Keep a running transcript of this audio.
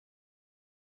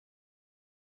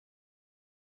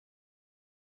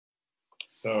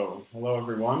So, hello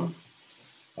everyone.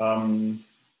 The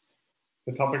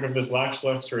topic of this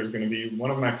lecture is going to be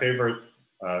one of my favorite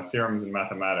theorems in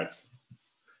mathematics,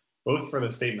 both for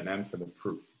the statement and for the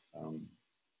proof,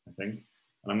 I think.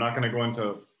 And I'm not going to go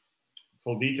into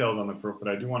full details on the proof, but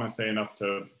I do want to say enough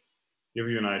to give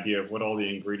you an idea of what all the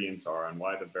ingredients are and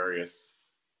why there's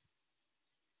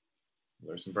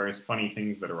some various funny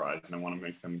things that arise, and I want to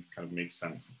make them kind of make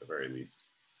sense at the very least.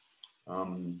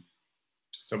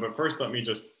 But first, let me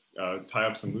just tie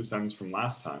up some loose ends from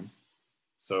last time.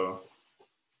 So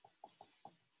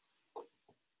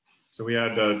we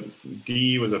had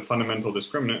D was a fundamental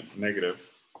discriminant, negative.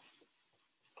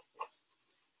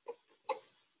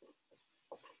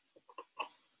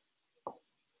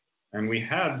 And we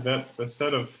had that the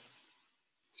set of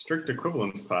strict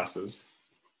equivalence classes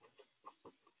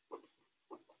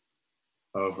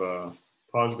of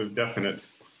positive definite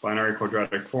binary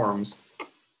quadratic forms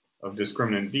of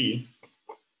discriminant D.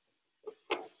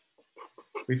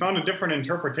 We found a different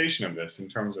interpretation of this in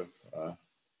terms of the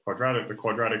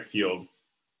quadratic field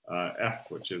F,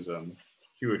 which is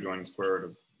Q adjoining square root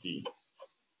of D.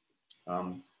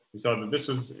 We saw that this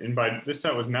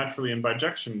set was naturally in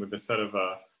bijection with the set of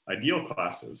ideal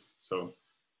classes. So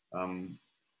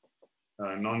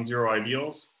non-zero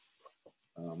ideals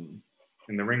in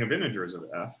the ring of integers of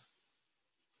F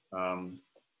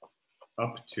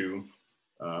up to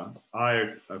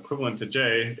I equivalent to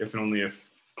J if and only if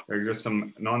there exists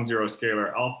some non-zero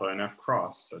scalar alpha in F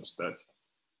cross such that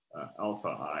alpha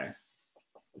I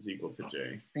is equal to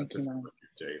J. Thank you, man.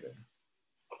 J there.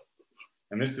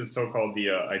 And this is so-called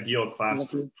the ideal class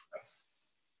group F,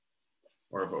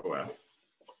 or of OF.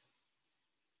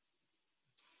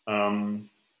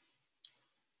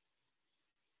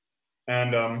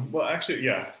 Well, actually,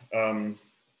 yeah.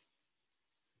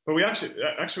 But we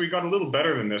actually got a little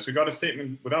better than this. We got a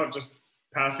statement without just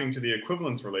passing to the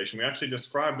equivalence relation. We actually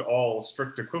described all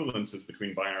strict equivalences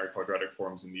between binary quadratic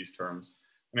forms in these terms.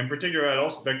 And in particular,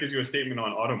 that gives you a statement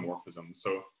on automorphism.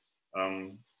 So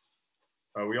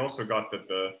we also got that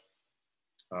the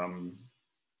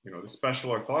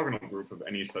special orthogonal group of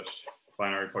any such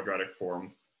binary quadratic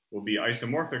form will be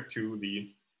isomorphic to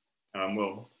the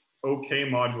OK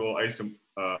module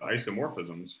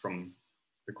isomorphisms from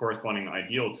the corresponding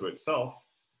ideal to itself.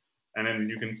 And then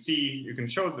you can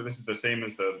show that this is the same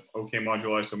as the OK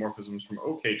module isomorphisms from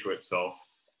OK to itself.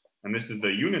 And this is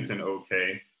the units in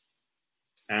OK.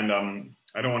 And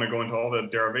I don't want to go into all the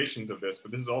derivations of this,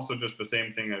 but this is also just the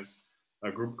same thing as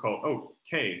a group called,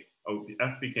 K. Oh,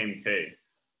 F became K.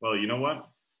 Well, you know what?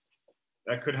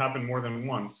 That could happen more than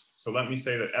once. So let me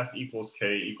say that F equals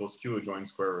K equals Q adjoining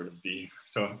square root of D.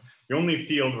 So the only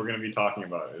field we're going to be talking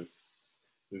about is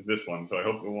this one. So I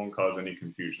hope it won't cause any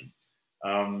confusion.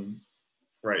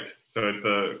 Right, so it's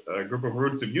the group of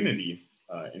roots of unity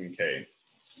in K.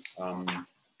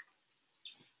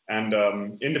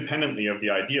 Independently of the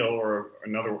ideal, or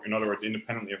in other words,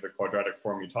 independently of the quadratic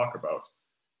form you talk about.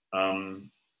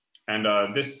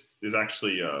 This is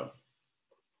actually a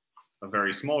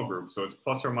very small group. So it's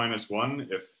plus or minus 1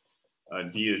 if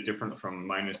D is different from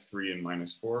 -3 and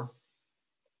 -4.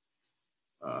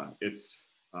 It's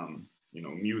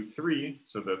mu3,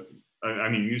 so that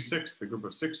mu6, the group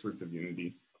of 6 roots of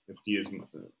unity, if D is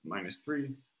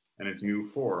 -3, and it's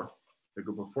mu4, the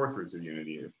group of 4th roots of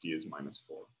unity, if D is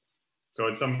 -4. So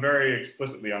it's some very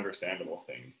explicitly understandable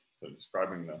thing. So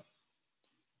describing the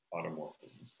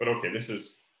automorphisms. But okay, this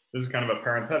is kind of a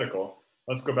parenthetical.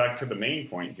 Let's go back to the main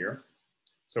point here.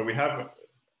 So we have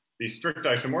the strict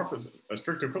isomorphism,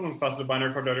 strict equivalence classes of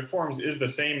binary quadratic forms is the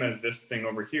same as this thing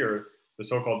over here, the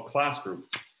so-called class group.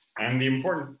 And the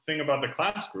important thing about the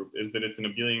class group is that it's an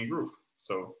abelian group.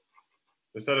 So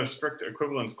the set of strict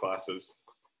equivalence classes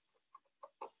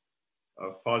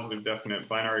of positive definite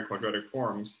binary quadratic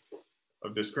forms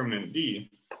of discriminant D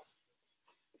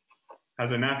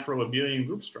has a natural abelian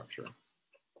group structure.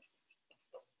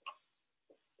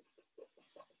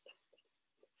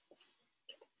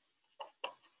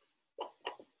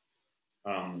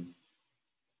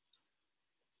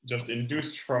 Just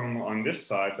induced from, on this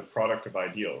side, the product of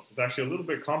ideals. It's actually a little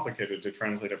bit complicated to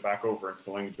translate it back over into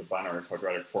the language of binary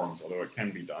quadratic forms, although it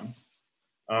can be done.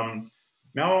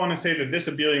 Now I want to say that this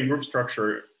abelian group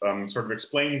structure sort of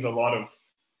explains or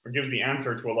gives the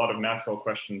answer to a lot of natural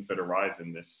questions that arise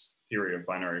in this theory of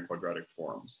binary quadratic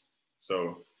forms.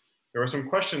 So there were some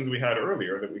questions we had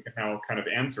earlier that we can now kind of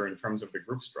answer in terms of the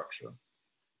group structure.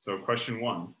 So question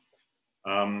 1.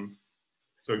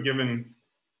 So given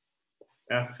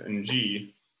F and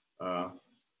G,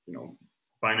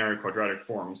 binary quadratic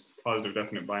forms, positive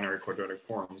definite binary quadratic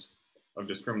forms of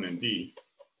discriminant D,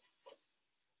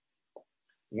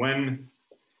 when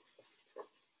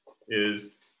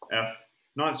is F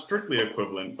not strictly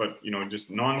equivalent, but just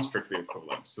non-strictly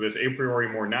equivalent. So this a priori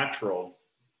more natural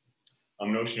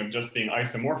notion of just being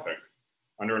isomorphic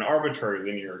under an arbitrary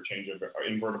linear change of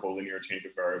invertible linear change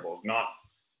of variables, not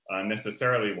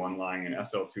necessarily one lying in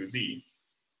SL2Z.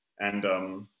 And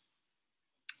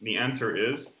the answer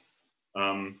is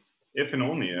if and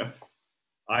only if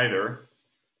either,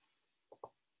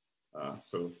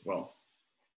 so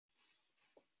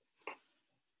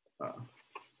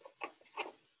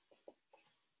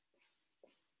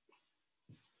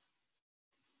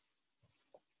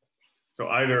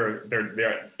either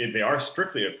they are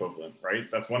strictly equivalent, right?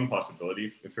 That's one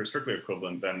possibility. If they're strictly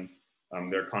equivalent, then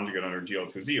they're conjugate under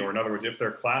GL2Z, or in other words, if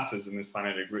their classes in this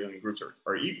finite abelian groups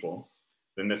are equal,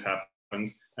 then this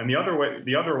happens. And the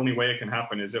other only way it can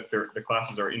happen is if the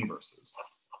classes are inverses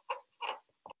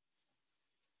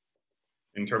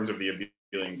in terms of the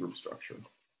abelian group structure.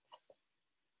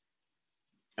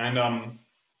 And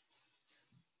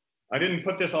I didn't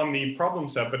put this on the problem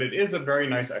set, but it is a very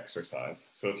nice exercise.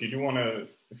 So if you do want to,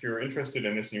 if you're interested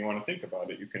in this and you want to think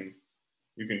about it, you can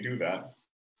do that.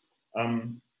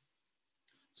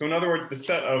 So in other words, the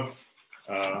set of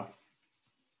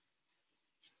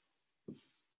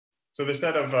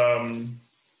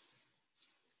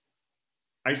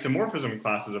isomorphism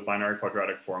classes of binary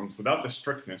quadratic forms without the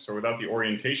strictness or without the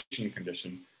orientation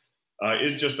condition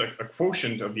is just a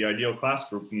quotient of the ideal class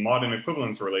group mod and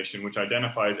equivalence relation, which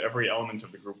identifies every element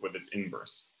of the group with its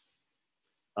inverse.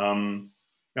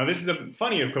 Now this is a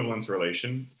funny equivalence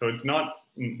relation, so it's not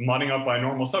modding up by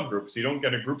normal subgroups, so you don't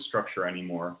get a group structure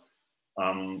anymore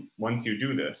once you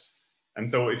do this. And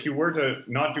so if you were to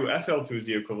not do SL2Z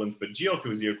equivalence, but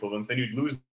GL2Z equivalence, then you'd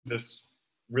lose this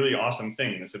really awesome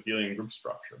thing, this abelian group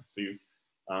structure. So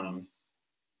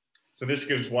so this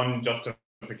gives one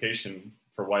justification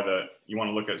for why you want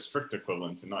to look at strict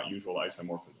equivalence and not usual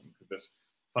isomorphism, because this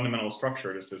fundamental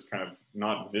structure is just kind of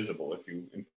not visible if you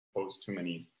impose too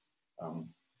many, if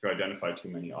you identify too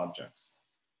many objects.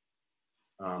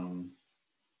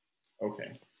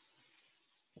 Okay.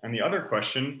 And the other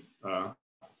question,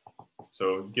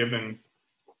 so given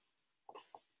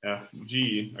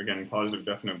FG, again, positive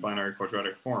definite binary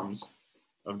quadratic forms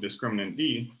of discriminant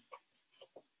D,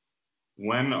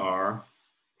 when are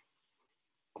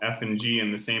F and G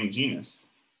in the same genus?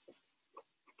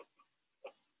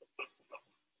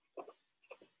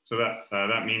 So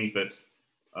that means that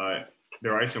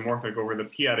they're isomorphic over the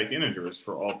p-adic integers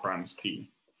for all primes P.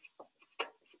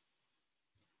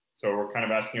 So we're kind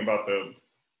of asking about the,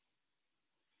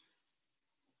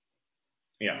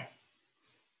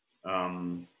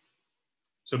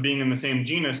 so being in the same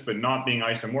genus but not being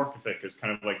isomorphic is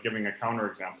kind of like giving a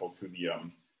counterexample to the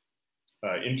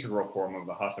integral form of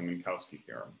the Hasse-Minkowski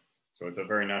theorem. So it's a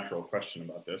very natural question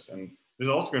about this. And this is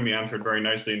also going to be answered very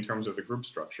nicely in terms of the group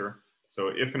structure. So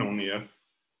if and only if,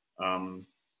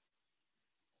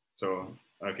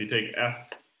 if you take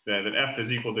F, that F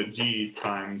is equal to G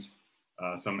times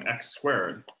some X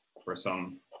squared for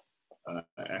some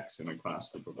X in the class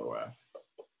group of OF.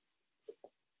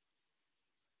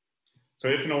 So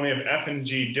if and only if F and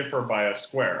G differ by a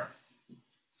square.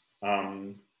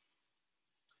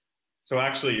 So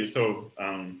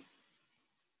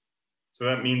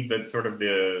that means that sort of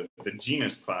the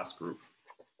genus class group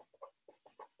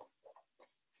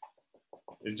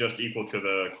is just equal to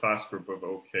the class group of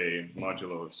OK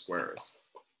modulo squares.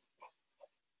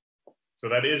 So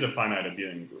that is a finite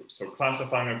abelian group. So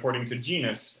classifying according to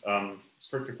genus,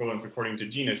 strict equivalence according to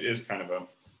genus is kind of a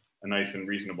nice and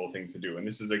reasonable thing to do. And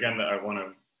this is, again, that I want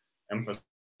to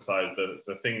emphasize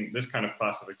the thing, this kind of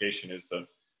classification is the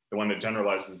one that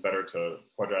generalizes better to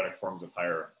quadratic forms of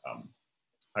higher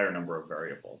number of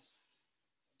variables.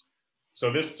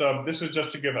 So this was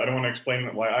just to give, I don't want to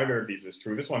explain why either of these is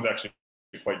true. This one's actually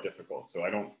quite difficult. So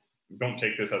don't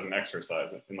take this as an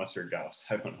exercise unless you're Gauss,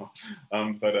 I don't know.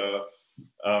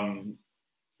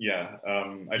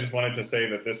 I just wanted to say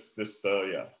that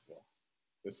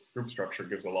this group structure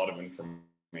gives a lot of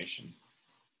information.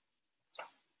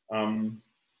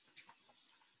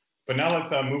 But now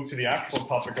let's move to the actual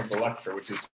topic of the lecture, which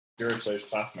is Dirichlet's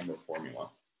class number formula,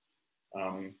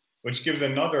 which gives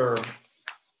another,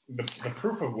 the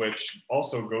proof of which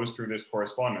also goes through this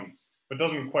correspondence, but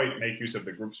doesn't quite make use of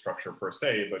the group structure per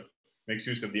se, but makes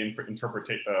use of the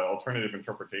alternative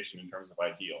interpretation in terms of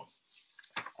ideals.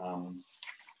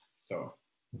 So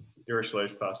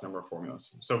Dirichlet's class number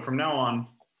formulas. So from now on,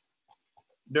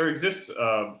 there exists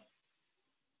a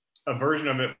version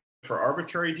of it for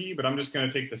arbitrary D, but I'm just going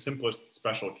to take the simplest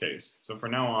special case. So for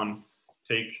now on,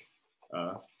 take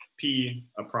P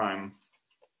a prime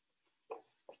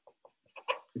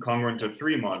congruent to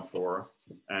 3 mod 4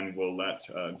 and we'll let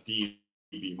D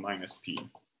be minus P.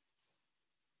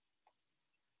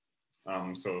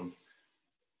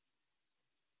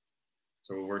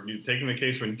 So we're taking the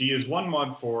case when D is 1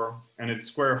 mod 4 and it's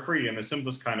square free, and the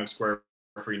simplest kind of square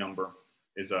free number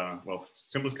is, well,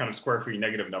 simplest kind of square free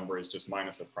negative number is just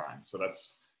minus a prime. So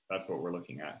that's what we're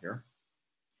looking at here.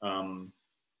 Then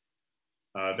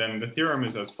the theorem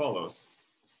is as follows.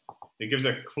 It gives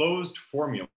a closed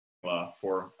formula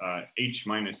for H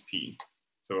minus P.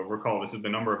 So recall, this is the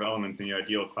number of elements in the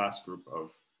ideal class group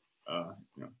of,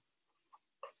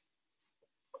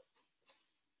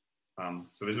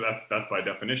 so that's by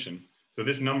definition. So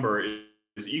this number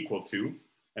is equal to,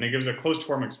 and it gives a closed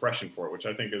form expression for it, which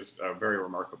I think is very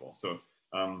remarkable. So,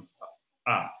 I'm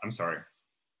sorry.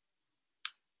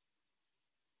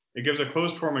 It gives a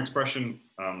closed form expression.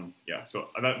 Yeah, so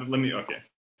let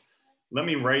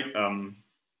me write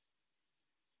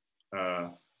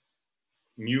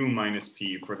mu minus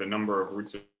P for the number of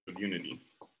roots of unity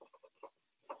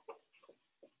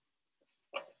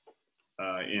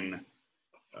in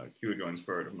Q adjoins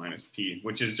square root of minus P,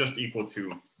 which is just equal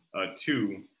to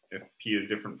 2 if P is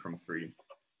different from 3,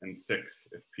 and 6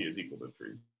 if P is equal to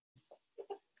 3.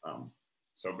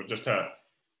 But just to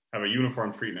have a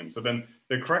uniform treatment. So then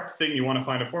the correct thing you want to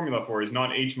find a formula for is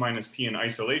not H minus P in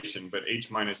isolation, but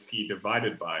H minus P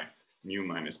divided by mu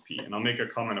minus P. And I'll make a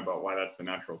comment about why that's the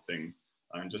natural thing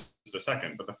in just a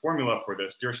second. But the formula for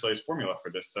this, Dirichlet's formula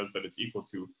for this, says that it's equal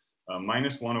to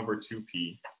minus 1 over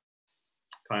 2P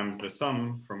times the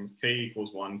sum from K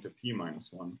equals 1 to P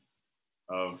minus 1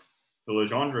 of the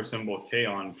Legendre symbol K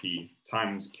on P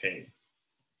times K.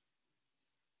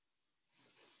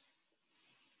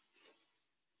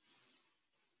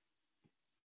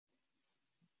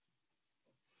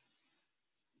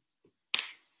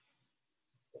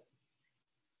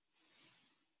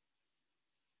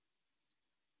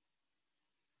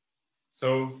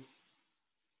 So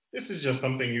this is just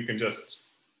something you can just,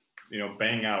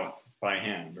 bang out by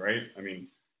hand, right? I mean,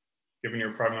 given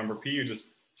your prime number P, you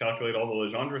just calculate all the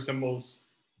Legendre symbols,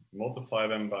 multiply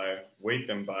them by, weight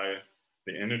them by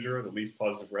the integer, the least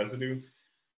positive residue,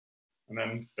 and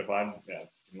then divide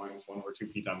minus 1 over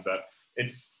 2P times that.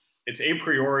 It's a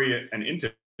priori an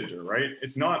integer, right?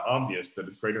 It's not obvious that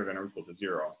it's greater than or equal to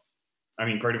 0. I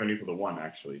mean, greater than or equal to 1,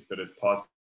 actually, that it's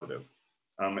positive.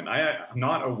 And I am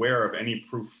not aware of any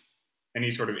proof, any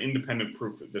sort of independent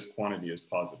proof that this quantity is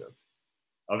positive,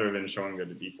 other than showing that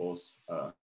it equals,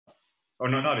 oh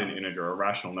no, not an integer, a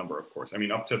rational number, of course. I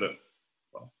mean, up to the,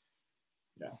 well,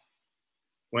 yeah.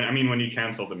 When you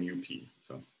cancel the mu p,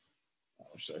 so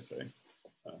what should I say?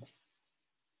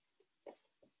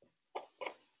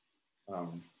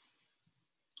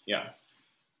 Yeah.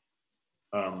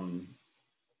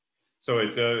 So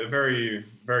it's a very,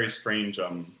 very strange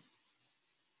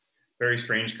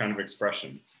kind of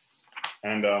expression.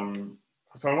 And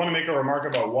so I want to make a remark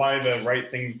about why the right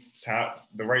thing,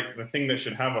 the thing that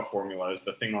should have a formula is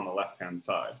the thing on the left-hand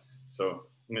side. So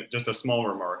just a small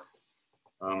remark.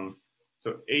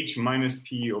 So H minus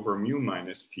P over mu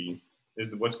minus P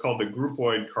is what's called the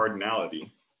groupoid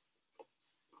cardinality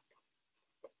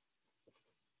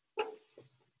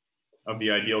of the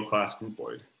ideal class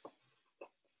groupoid.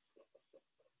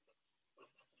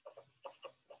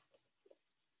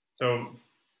 So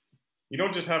you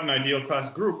don't just have an ideal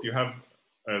class group, you have,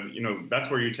 that's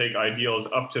where you take ideals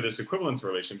up to this equivalence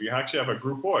relation, but you actually have a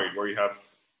groupoid where you have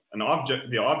an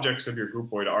object, the objects of your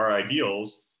groupoid are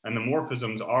ideals, and the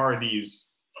morphisms are these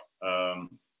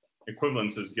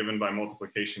equivalences given by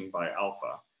multiplication by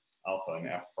alpha and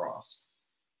F cross.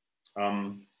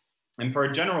 And for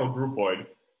a general groupoid,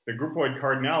 the groupoid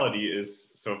cardinality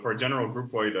is, so for a general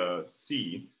groupoid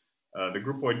C, the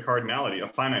groupoid cardinality, a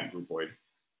finite groupoid,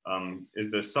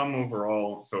 is the sum over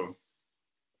all, so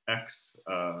X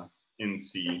in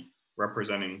C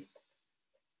representing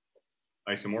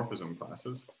isomorphism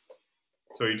classes.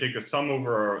 So you take the sum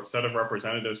over a set of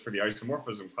representatives for the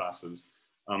isomorphism classes,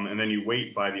 and then you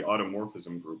weight by the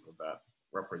automorphism group of that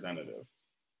representative.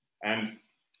 And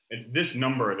it's this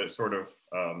number that sort of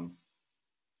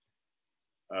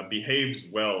behaves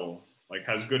well, like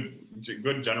has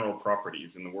good general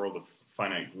properties in the world of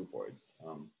finite groupoids.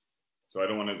 So I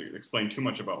don't want to explain too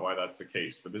much about why that's the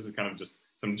case, but this is kind of just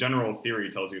some general theory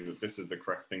tells you that this is the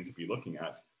correct thing to be looking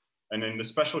at. And in the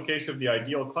special case of the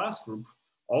ideal class group,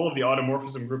 all of the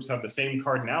automorphism groups have the same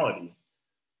cardinality,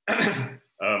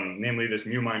 namely this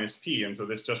mu minus p. And so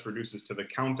this just reduces to the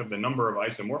count of the number of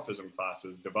isomorphism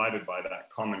classes divided by that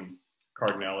common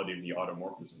cardinality of the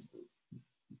automorphism group.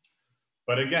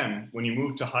 But again, when you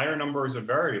move to higher numbers of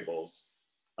variables,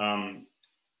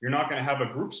 you're not going to have a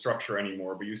group structure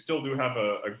anymore, but you still do have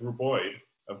a groupoid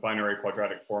of binary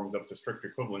quadratic forms up to strict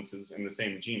equivalences in the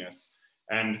same genus.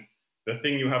 And the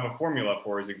thing you have a formula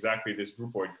for is exactly this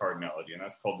groupoid cardinality, and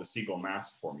that's called the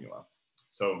Siegel-Mass formula.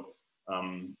 So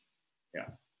yeah,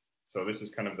 so this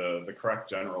is kind of the correct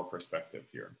general perspective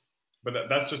here. But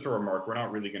that's just a remark. We're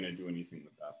not really going to do anything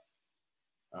with that.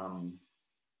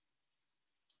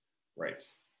 Right.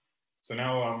 So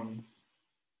now,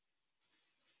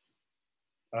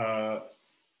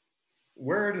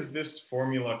 where does this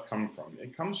formula come from?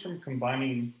 It comes from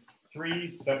combining three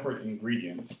separate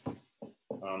ingredients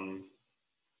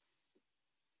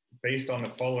based on the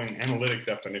following analytic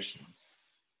definitions.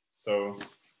 So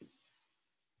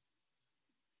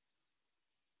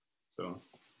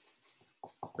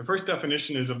the first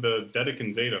definition is of the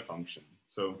Dedekind zeta function.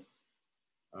 So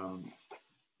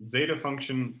zeta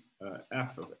function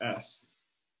f of s,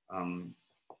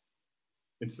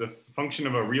 it's the function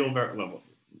of a real variable.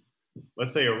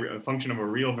 Let's say a function of a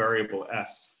real variable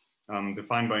s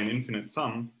defined by an infinite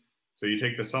sum. So you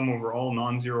take the sum over all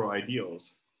non-zero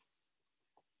ideals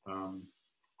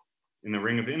in the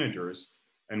ring of integers,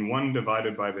 and 1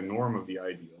 divided by the norm of the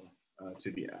ideal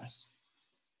to the s.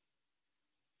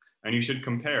 And you should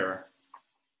compare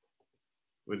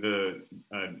with the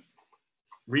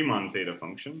Riemann zeta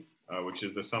function, which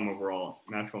is the sum over all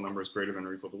natural numbers greater than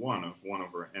or equal to 1 of 1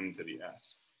 over n to the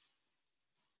s.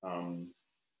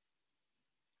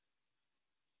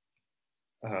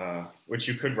 Which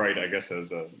you could write, I guess,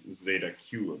 as a zeta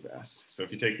q of s. So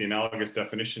if you take the analogous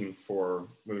definition for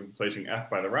replacing f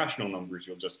by the rational numbers,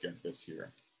 you'll just get this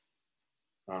here.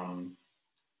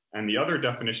 And the other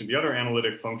definition, the other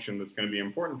analytic function that's going to be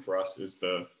important for us is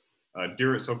the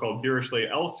so-called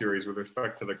Dirichlet L series with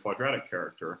respect to the quadratic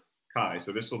character chi.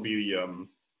 So this will be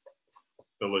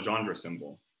the Legendre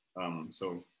symbol.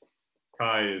 So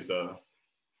chi is the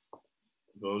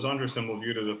Legendre symbol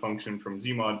viewed as a function from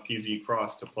z mod pz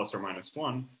cross to plus or minus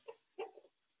 1.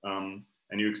 And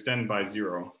you extend by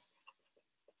 0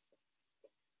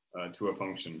 to a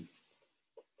function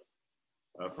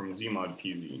from z mod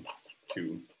pz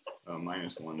to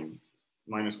minus 1,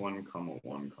 comma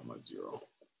 1, comma 0.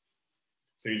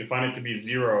 So you define it to be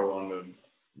 0 on the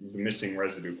missing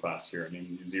residue class here,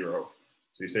 namely 0.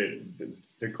 So you say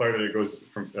declare that it goes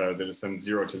from that it sends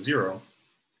 0 to 0.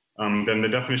 Then the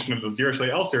definition of the Dirichlet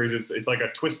L series, it's like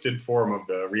a twisted form of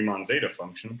the Riemann zeta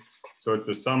function. So it's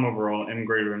the sum over all n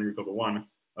greater than or equal to 1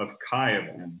 of chi of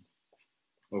n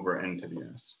over n to the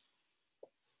s.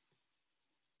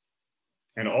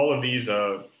 And all of these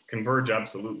converge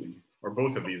absolutely, or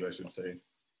both of these, I should say,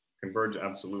 converge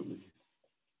absolutely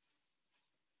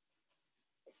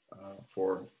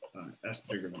for s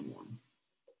bigger than 1.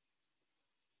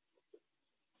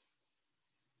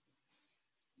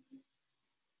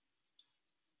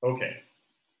 Okay,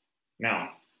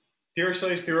 now,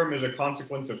 Dirichlet's theorem is a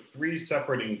consequence of 3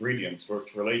 separate ingredients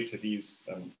which relate to these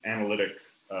analytic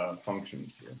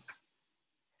functions here.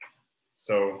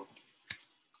 So,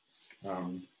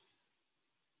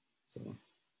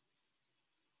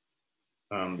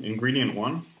 ingredient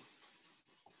 1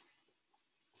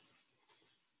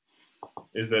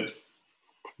 is that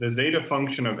the zeta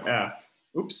function of f,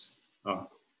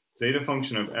 zeta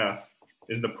function of f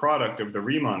is the product of the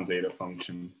Riemann zeta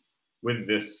function with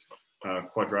this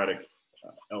quadratic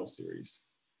L series.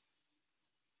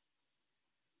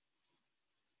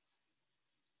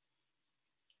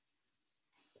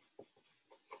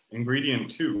 Ingredient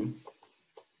 2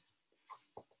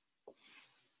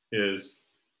 is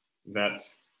that,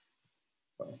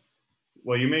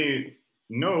 well, you may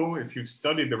know if you've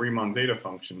studied the Riemann zeta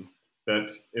function that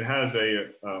it has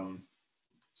a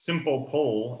simple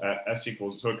pole at s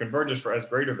equals, so it converges for s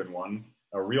greater than 1,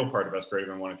 a real part of s greater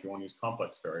than 1 if you want to use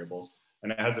complex variables,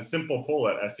 and it has a simple pole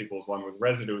at s equals 1 with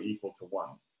residue equal to 1.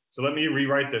 So let me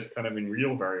rewrite this kind of in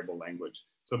real variable language.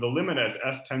 So the limit as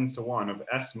s tends to 1 of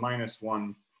s minus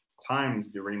 1 times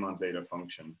the Riemann zeta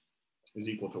function is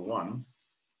equal to 1.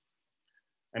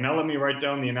 And now let me write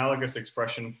down the analogous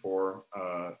expression for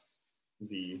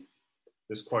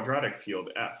this quadratic field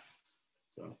f.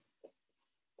 So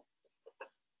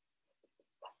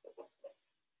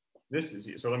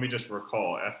let me just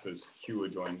recall f is q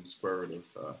adjoined square root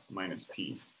of minus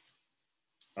p.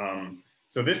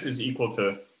 So this is equal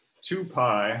to 2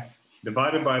 pi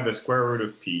divided by the square root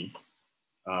of p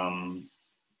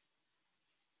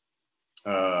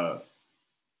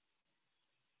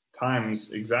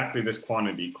times exactly this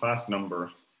quantity, class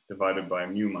number, divided by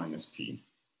mu minus p.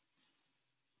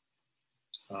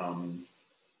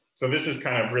 So this is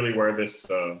kind of really where this,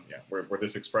 where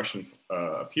this expression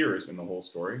appears in the whole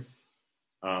story.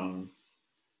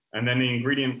 And then the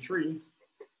ingredient 3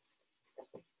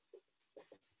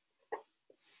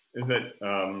 is that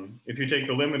if you take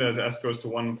the limit as s goes to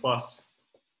 1 plus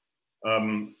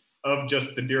of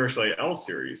just the Dirichlet L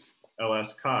series,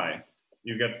 Ls chi,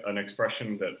 you get an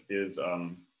expression that is,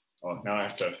 oh, now I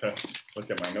have to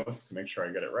look at my notes to make sure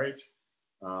I get it right.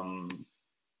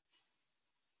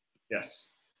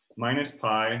 Yes, minus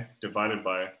pi divided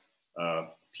by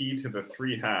p to the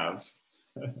 3 halves,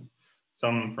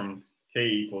 sum from k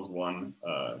equals 1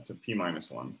 to p minus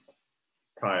 1,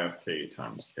 chi of k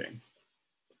times k.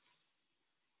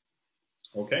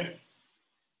 Okay.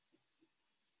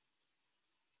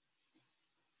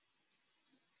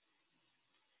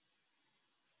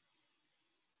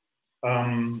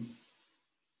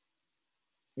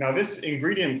 Now this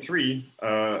ingredient 3,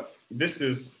 this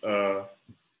is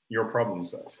your problem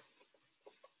set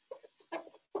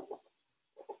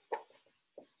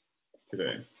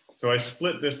today. So I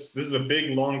split this is a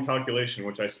big long calculation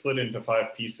which I split into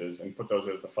 5 pieces and put those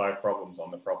as the 5 problems on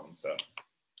the problem set.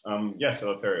 Yes,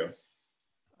 Eleftherios.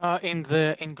 In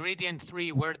the ingredient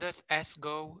 3, where does s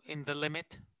go in the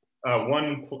limit?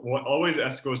 Always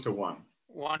s goes to 1.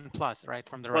 1 plus, right,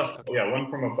 from the Plus, right. Okay. yeah, 1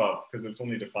 from above, because it's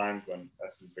only defined when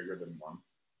s is bigger than 1.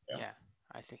 Yeah,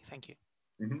 I see. Thank you.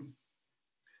 Mm-hmm.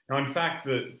 Now, in fact,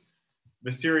 the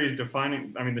series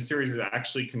defining, I mean, the series is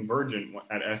actually convergent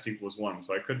at s equals 1.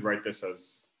 So I could write this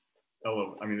as L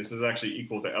of, I mean, this is actually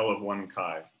equal to L of 1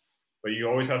 chi. But you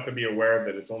always have to be aware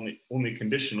that it's only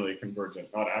conditionally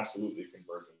convergent, not absolutely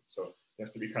convergent. So you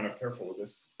have to be kind of careful with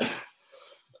this.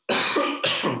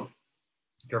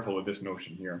 Careful with this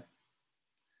notion here.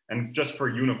 And just for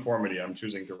uniformity, I'm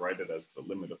choosing to write it as the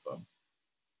limit of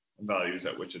values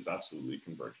at which it's absolutely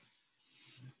convergent.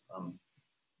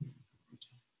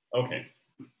 Okay.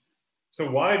 So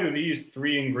why do these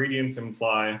 3 ingredients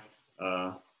imply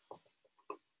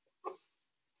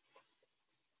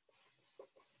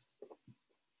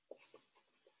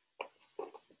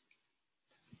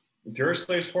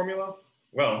Dirichlet's formula?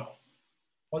 Well,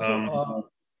 also,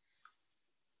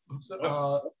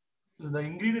 the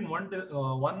ingredient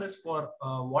 1 is for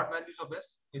what values of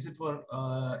s? Is it for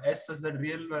s such that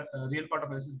real part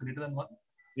of s is greater than 1?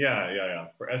 Yeah.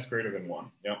 For s greater than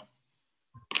 1. Yeah.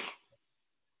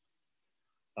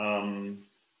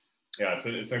 Yeah, it's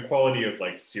an equality of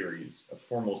like series, a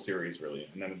formal series really,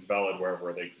 and then it's valid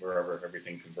wherever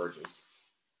everything converges.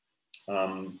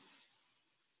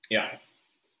 Yeah.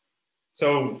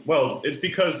 So, well, it's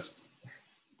because,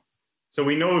 so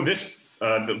we know this,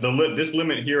 this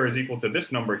limit here is equal to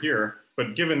this number here,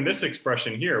 but given this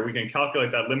expression here, we can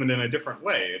calculate that limit in a different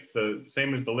way. It's the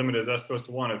same as the limit as s goes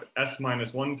to 1 of s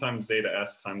minus 1 times zeta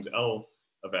s times L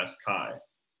of s chi.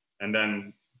 And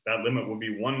then that limit will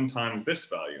be 1 times this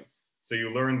value. So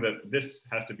you learn that this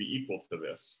has to be equal to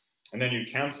this. And then you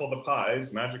cancel the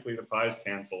pi's, magically the pi's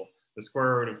cancel. The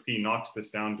square root of p knocks this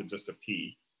down to just a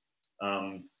p.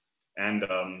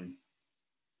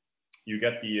 You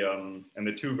get the, and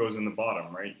the 2 goes in the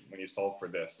bottom, right? When you solve for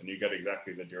this, and you get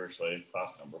exactly the Dirichlet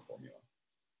class number formula.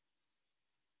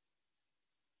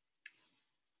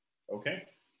 Okay.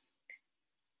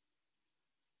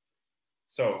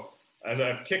 So, as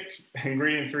I've kicked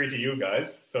ingredient 3 to you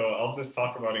guys, so I'll just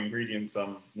talk about ingredients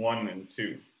 1 and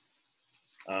 2.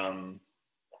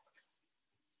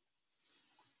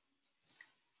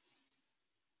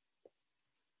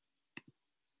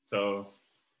 So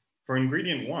for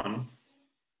ingredient 1,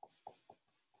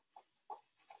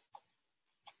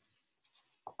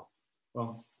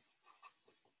 well,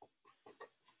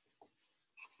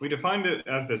 we defined it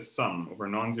as this sum over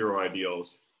non-zero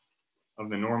ideals of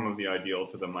the norm of the ideal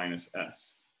to the minus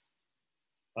s.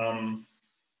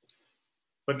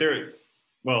 But there,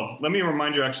 well, let me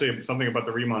remind you actually of something about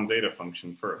the Riemann zeta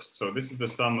function first. So this is the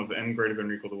sum of n greater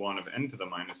than or equal to 1 of n to the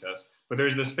minus s, but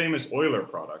there's this famous Euler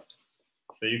product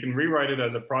that you can rewrite it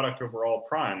as a product over all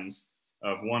primes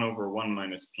of 1 over 1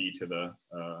 minus p to the,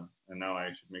 and now I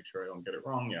should make sure I don't get it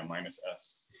wrong, yeah, minus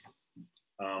s.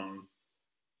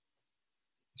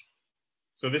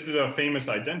 So this is a famous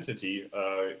identity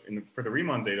for the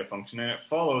Riemann zeta function, and it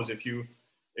follows if you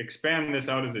expand this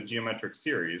out as a geometric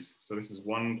series. So this is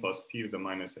 1 plus p to the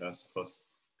minus s plus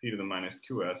p to the minus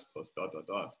 2s plus dot, dot,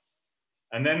 dot.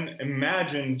 And then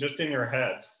imagine just in your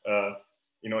head,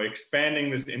 expanding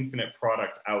this infinite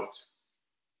product out.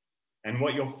 And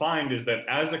what you'll find is that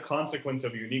as a consequence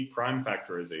of unique prime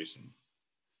factorization,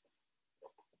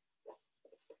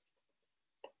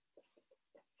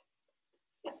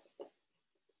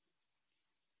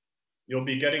 you'll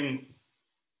be getting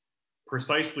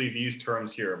precisely these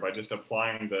terms here by just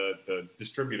applying the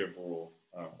distributive rule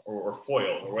or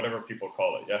FOIL or whatever people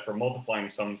call it, yeah, for multiplying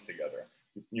sums together.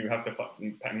 you have to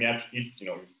match each,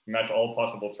 match all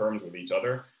possible terms with each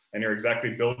other, and you're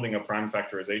exactly building a prime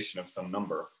factorization of some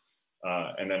number,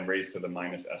 and then raised to the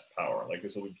minus s power. Like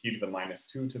this will be p to the minus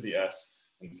 2 to the s,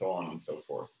 and so on and so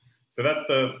forth. So that's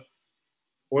the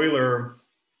Euler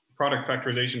product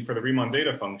factorization for the Riemann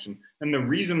zeta function. And the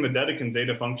reason the Dedekind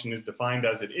zeta function is defined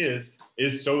as it is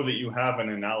so that you have an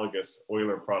analogous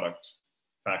Euler product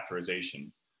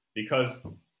factorization. Because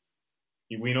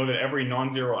we know that every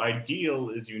non-zero ideal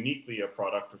is uniquely a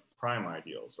product of prime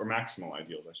ideals, or maximal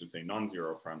ideals, I should say,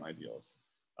 non-zero prime ideals.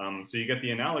 So you get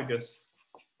the analogous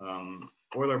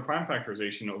Euler prime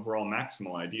factorization over all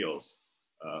maximal ideals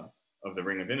of the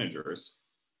ring of integers.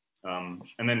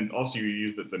 And then also you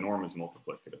use that the norm is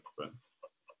multiplicative. But,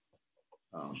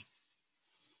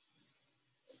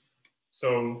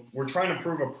 so we're trying to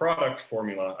prove a product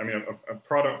formula, a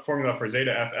product formula for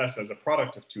zeta fs as a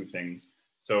product of two things.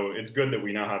 So it's good that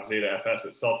we now have zeta fs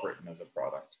itself written as a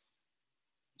product.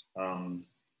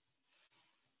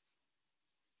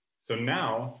 So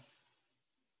now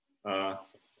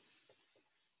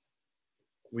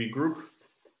we group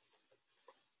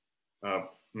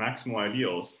maximal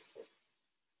ideals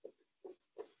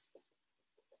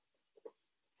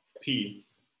P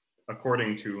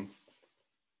according to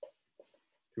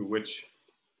which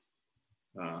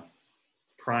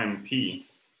prime P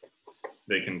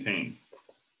they contain.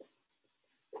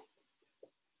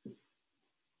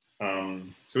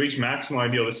 So each maximal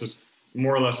ideal, this was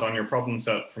more or less on your problem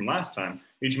set from last time,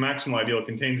 each maximal ideal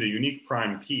contains a unique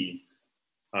prime P.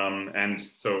 And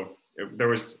so there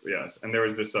was, yes, and there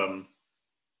was this, yeah,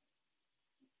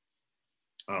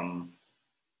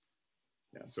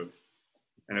 so,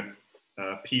 and if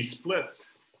P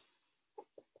splits,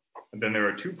 then there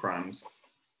are two primes,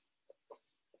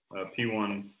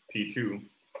 P1, P2,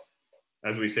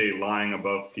 as we say, lying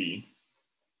above P,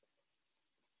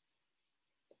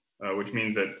 which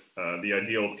means that the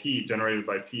ideal P generated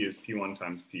by P is P1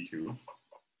 times P2.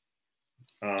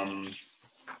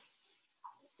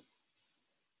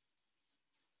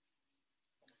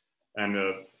 And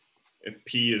if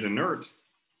P is inert,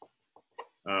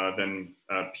 then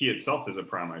P itself is a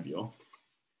prime ideal.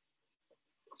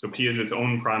 So P is its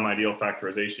own prime ideal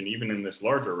factorization, even in this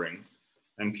larger ring,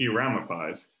 and P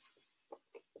ramifies.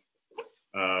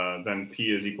 Then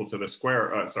P is equal to the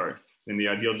square, then the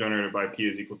ideal generated by P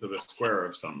is equal to the square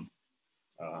of some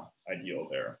ideal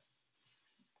there.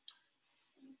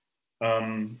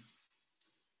 And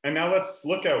now let's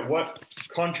look at what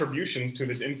contributions to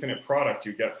this infinite product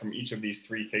you get from each of these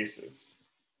three cases.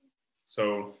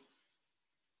 So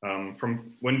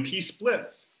from when P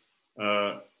splits,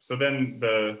 so then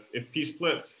if P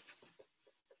splits,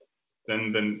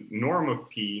 then the norm of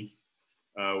P1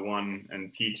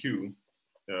 and P2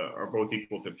 are both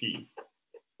equal to P,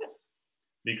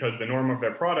 because the norm of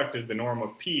their product is the norm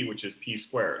of P, which is P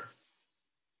squared.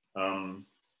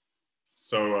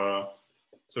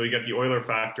 So we get the Euler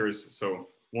factors, so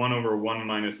 1 over 1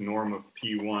 minus norm of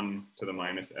P1 to the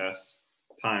minus s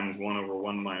times 1 over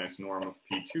 1 minus norm of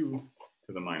P2 to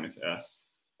the minus s.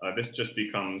 This just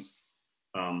becomes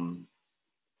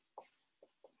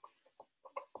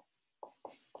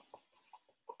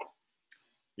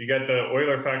you get the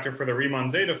Euler factor for the Riemann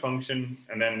zeta function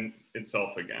and then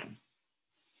itself again.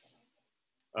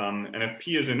 And if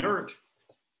P is inert,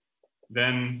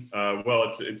 then,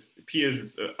 well, P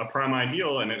is a prime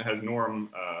ideal and it has norm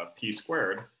P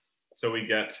squared. So we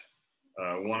get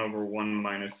 1 over 1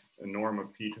 minus the norm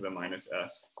of P to the minus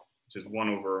s, which is 1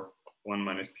 over 1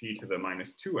 minus P to the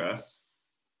minus 2s,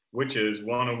 which is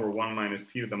 1 over 1 minus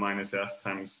P to the minus s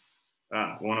times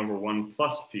 1 over 1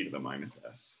 plus P to the minus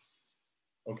s.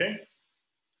 Okay?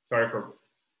 Sorry for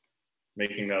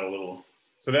making that a little.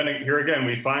 So then here again,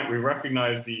 we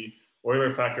recognize the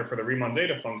Euler factor for the Riemann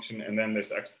zeta function, and then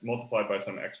this multiplied by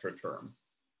some extra term.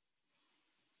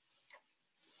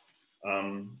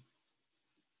 And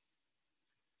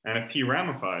if P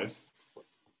ramifies,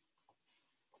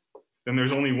 then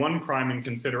there's only one prime in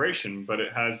consideration, but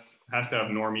it has to have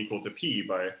norm equal to P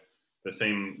by the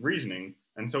same reasoning.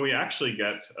 And so we actually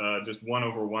get just 1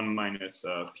 over 1 minus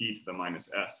P to the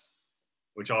minus s,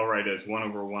 which I'll write as 1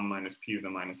 over 1 minus P to the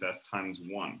minus s times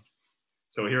 1.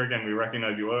 So here again, we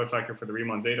recognize the Euler factor for the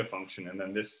Riemann zeta function and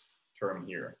then this term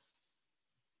here.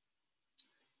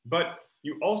 But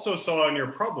you also saw in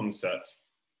your problem set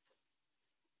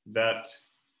that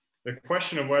the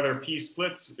question of whether P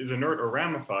splits is inert or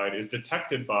ramified is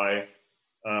detected by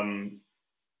a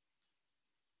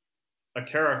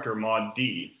character mod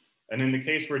D. And in the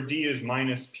case where D is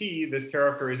minus P, this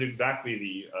character is exactly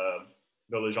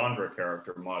the Legendre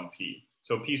character mod P.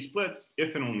 So P splits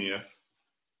if and only if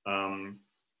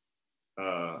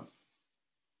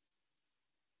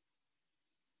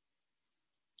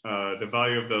the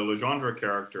value of the Legendre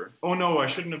character. Oh no, I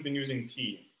shouldn't have been using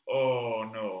P. Oh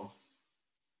no.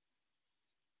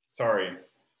 Sorry.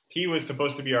 P was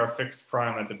supposed to be our fixed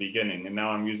prime at the beginning, and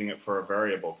now I'm using it for a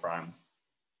variable prime.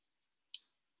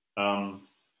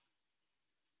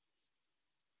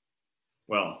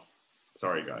 Well,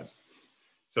 sorry guys.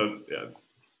 So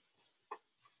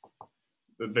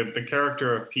the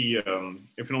character of P, if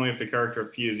and only if the character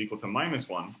of P is equal to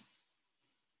 -1,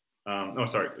 no,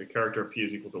 sorry, the character of P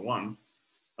is equal to 1.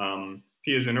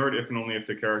 P is inert if and only if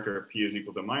the character of P is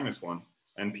equal to -1,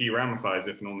 and P ramifies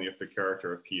if and only if the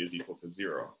character of P is equal to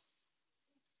 0.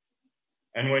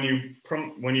 And when you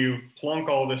plonk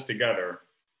all this together,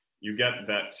 you get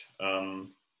that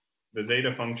the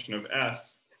zeta function of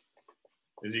S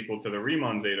is equal to the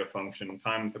Riemann zeta function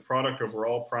times the product over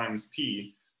all primes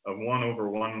P of 1 over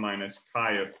 1 minus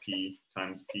chi of P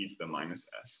times P to the minus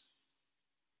S.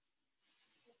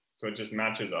 So it just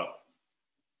matches up.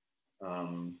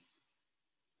 And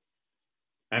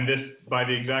this, by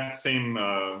the exact same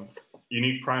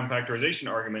unique prime factorization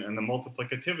argument and the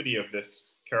multiplicativity of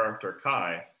this character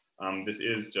chi, this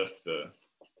is just the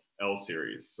L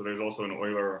series. So there's also an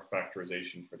Euler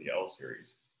factorization for the L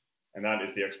series. And that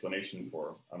is the explanation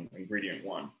for ingredient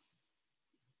 1.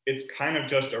 It's kind of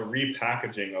just a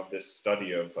repackaging of this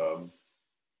study of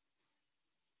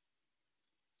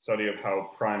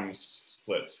how primes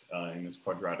split in this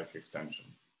quadratic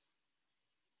extension.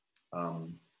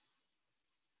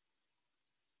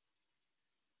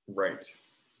 Right.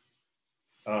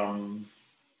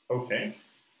 Okay.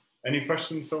 Any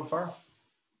questions so far?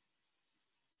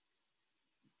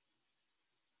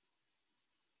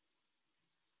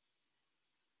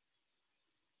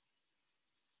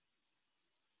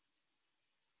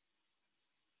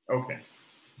 Okay.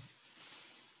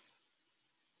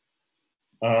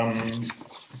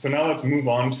 So now let's move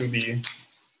on to the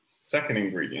second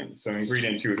ingredient. So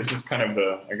ingredient 2, this is kind of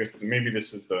the, I guess maybe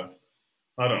this is the,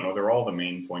 I don't know, they're all the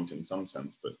main point in some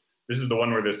sense, but this is the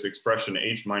one where this expression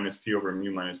H minus P over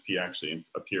mu minus P actually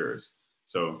appears.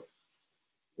 So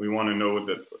we want to know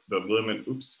that the limit,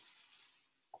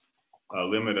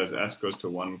 limit as S goes to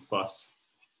 1 plus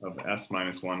of S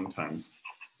minus 1 times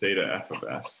zeta F of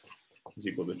S is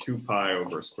equal to 2 pi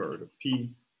over square root of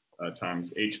P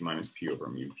times H minus P over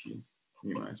mu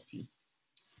minus P.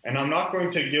 And I'm not going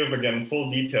to give, again,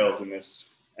 full details in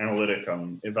this analytic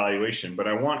evaluation, but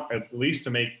I want at least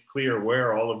to make clear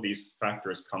where all of these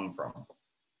factors come from.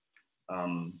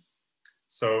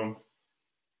 So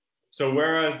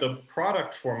whereas the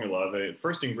product formula, the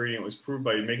first ingredient, was proved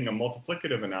by making a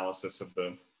multiplicative analysis of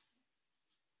the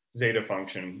zeta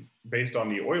function based on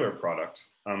the Euler product,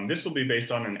 this will be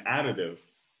based on an additive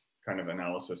kind of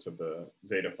analysis of the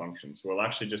zeta function. So we'll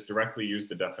actually just directly use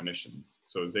the definition.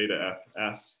 So zeta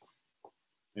Fs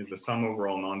is the sum over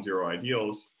all non-zero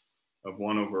ideals of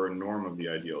 1 over a norm of the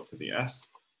ideal to the S.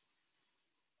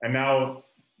 And now,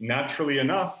 naturally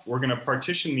enough, we're going to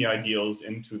partition the ideals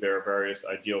into their various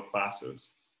ideal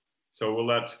classes. So we'll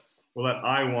let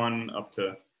I1 up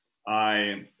to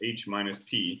I H minus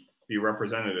P be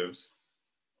representatives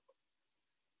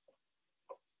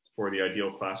for the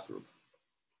ideal class group,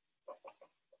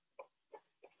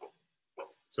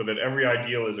 so that every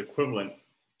ideal is equivalent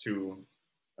to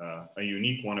a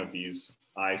unique one of these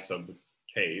I sub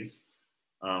k's.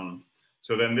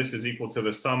 So then this is equal to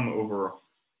the sum over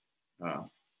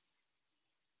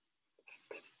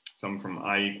sum from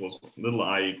little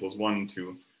I equals 1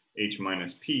 to H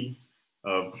minus P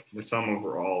of the sum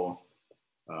over all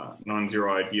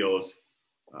non-zero ideals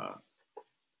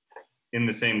in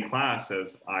the same class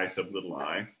as I sub little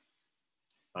I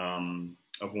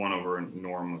of 1 over a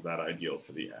norm of that ideal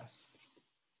to the S.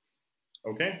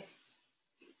 Okay?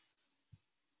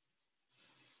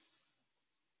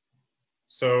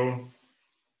 So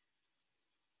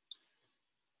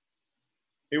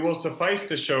it will suffice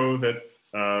to show that,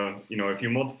 if you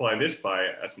multiply this by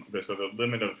S, so the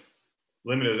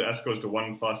limit as S goes to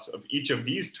 1 plus of each of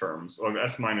these terms, or of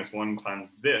S minus 1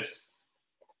 times this,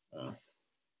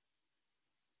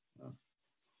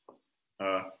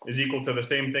 is equal to the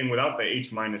same thing without the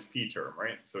H minus P term,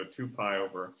 right? So 2 pi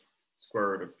over square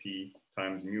root of P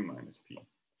times mu minus P.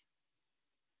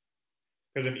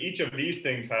 Because if each of these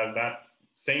things has that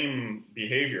same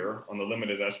behavior on the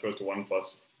limit as S goes to 1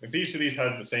 plus, if each of these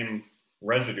has the same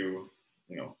residue,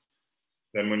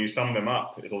 then when you sum them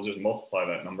up, it'll just multiply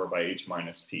that number by H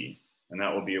minus P. And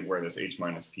that will be where this H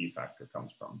minus P factor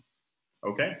comes from.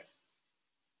 Okay?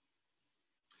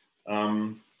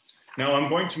 Now I'm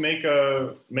going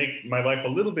to make my life a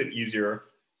little bit easier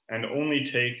and only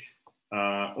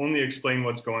explain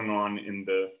what's going on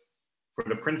for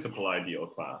the principal ideal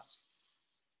class.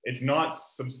 It's not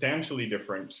substantially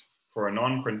different for a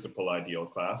non-principal ideal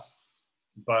class,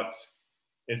 but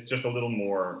it's just a little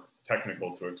more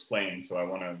technical to explain. So I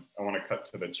want to cut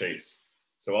to the chase.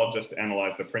 So I'll just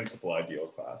analyze the principal ideal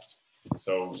class.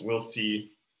 So we'll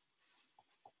see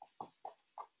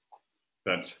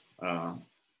that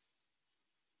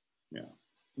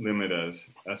limit as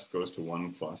s goes to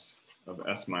 1 plus of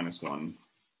s minus 1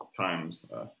 times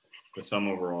the sum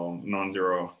over all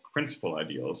non-zero principal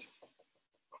ideals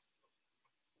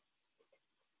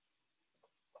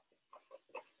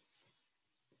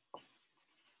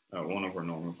 (1 over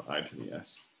norm of I to the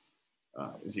s)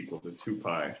 is equal to 2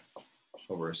 pi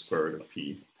over a square root of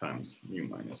p times mu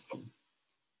minus p.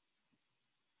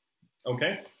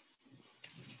 Okay.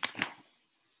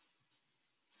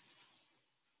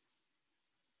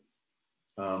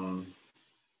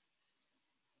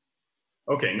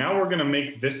 Okay, now we're going to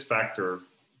make this factor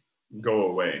go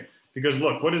away. Because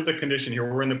look, what is the condition here?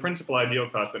 We're in the principal ideal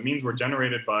class. That means we're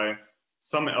generated by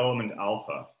some element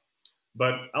alpha.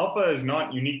 But alpha is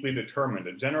not uniquely determined.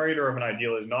 A generator of an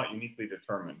ideal is not uniquely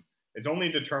determined. It's only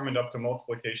determined up to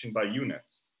multiplication by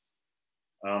units.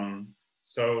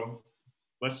 So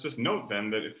let's just note then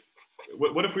that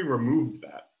what if we removed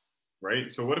that,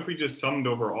 right? So what if we just summed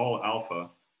over all alpha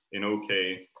in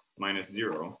OK minus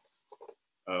 0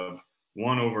 of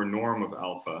 1 over norm of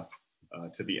alpha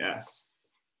to the s?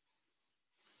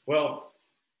 Well,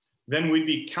 then we'd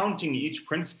be counting each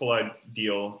principal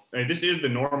ideal. This is the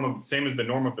norm of, same as the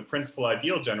norm of the principal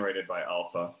ideal generated by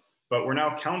alpha, but we're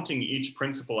now counting each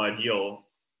principal ideal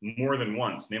more than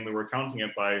once. Namely, we're counting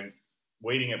it by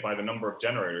weighting it by the number of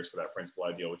generators for that principal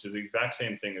ideal, which is the exact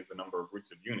same thing as the number of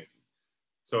roots of unity.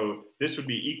 So this would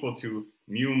be equal to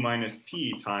mu minus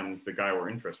p times the guy we're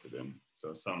interested in.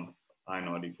 So some I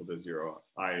not equal to 0,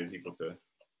 I is equal to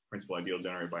principal ideal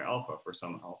generated by alpha for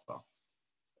some alpha,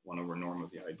 1 over norm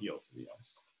of the ideal to the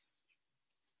s.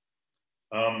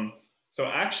 So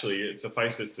actually, it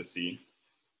suffices to see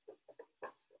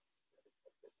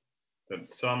that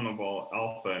sum of all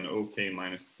alpha in OK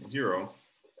minus 0,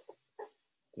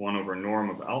 1 over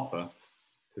norm of alpha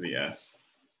to the s.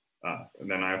 And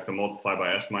then I have to multiply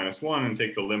by s minus 1 and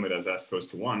take the limit as s goes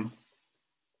to 1.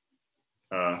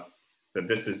 That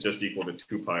this is just equal to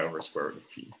 2 pi over square root of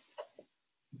p.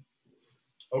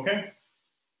 Okay.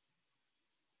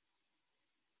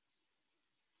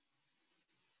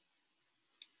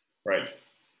 Right.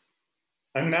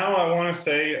 And now I want to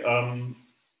say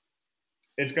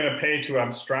it's going to pay to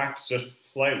abstract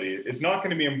just slightly. It's not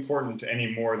going to be important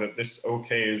anymore that this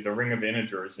OK is the ring of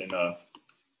integers in an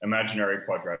imaginary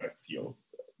quadratic field.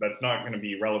 That's not going to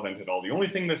be relevant at all. The only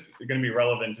thing that's going to be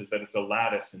relevant is that it's a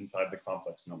lattice inside the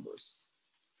complex numbers.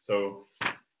 So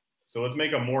let's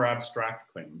make a more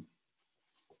abstract claim.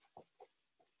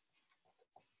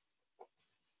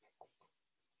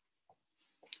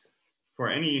 For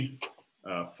any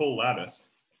full lattice,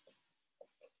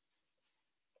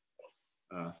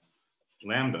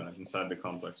 lambda inside the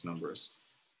complex numbers,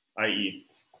 i.e.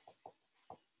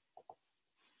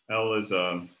 L is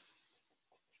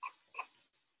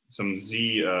some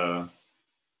z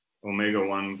omega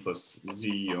 1 plus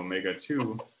z omega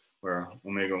 2, where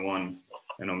omega 1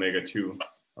 and omega 2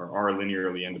 are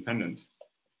linearly independent.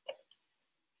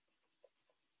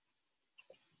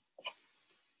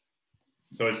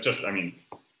 So it's just, I mean,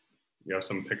 you have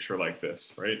some picture like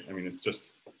this, right? I mean, it's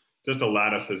just a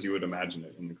lattice as you would imagine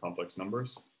it in the complex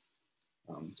numbers.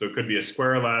 So it could be a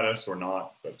square lattice or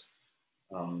not, but,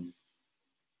 and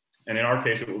in our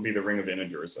case, it will be the ring of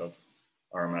integers of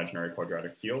our imaginary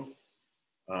quadratic field.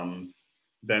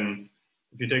 Then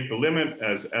if you take the limit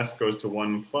as s goes to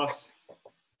 1 plus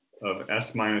of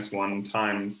s minus 1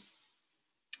 times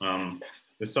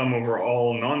the sum over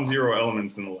all non-zero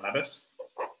elements in the lattice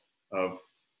of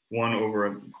 1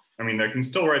 over, I mean, I can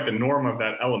still write the norm of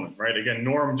that element, right? Again,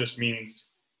 norm just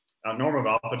means, norm of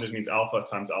alpha just means alpha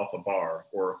times alpha bar,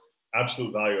 or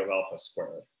absolute value of alpha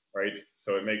squared, right?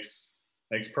 So it makes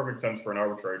perfect sense for an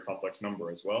arbitrary complex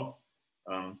number as well.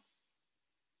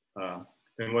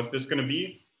 Then what's this going to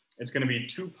be? It's going to be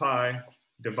 2 pi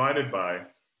divided by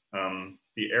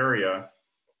the area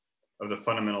of the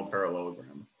fundamental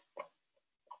parallelogram.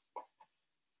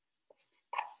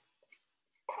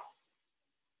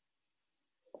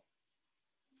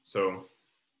 So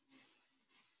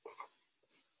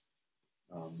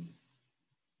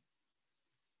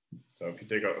if you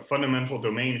take a fundamental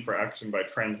domain for action by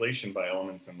translation by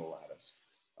elements in the lattice,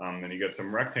 then you get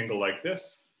some rectangle like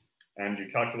this, and you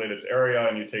calculate its area,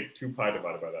 and you take 2 pi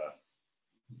divided by that.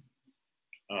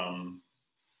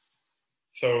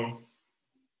 So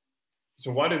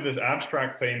why does this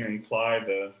abstract claim imply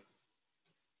the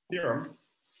theorem?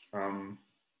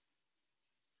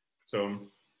 So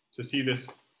to see this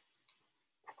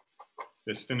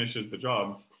finishes the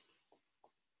job,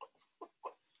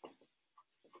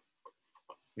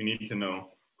 we need to know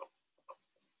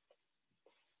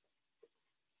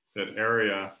that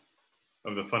area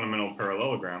of the fundamental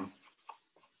parallelogram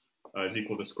is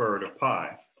equal to square root of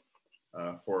pi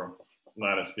for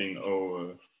lattice being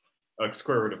O,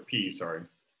 square root of P, sorry,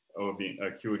 O being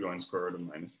Q adjoins square root of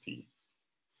minus P.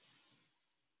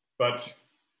 But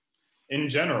in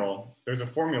general, there's a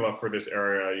formula for this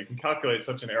area. You can calculate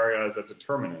such an area as a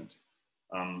determinant.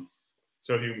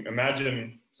 So if you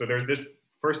imagine, so there's this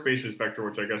first basis vector,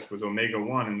 which I guess was omega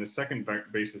 1, and the second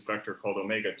basis vector called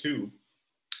omega 2.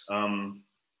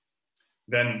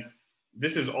 Then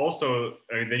this is also,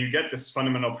 then you get this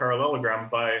fundamental parallelogram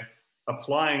by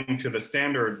applying to the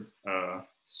standard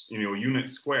unit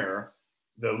square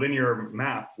the linear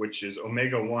map, which is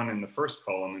omega 1 in the first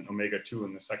column and omega 2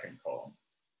 in the second column.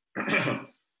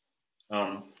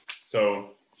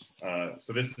 So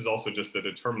this is also just the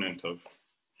determinant of,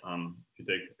 if you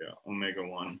take omega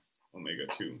 1, omega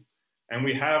 2. And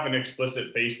we have an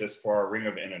explicit basis for our ring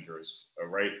of integers,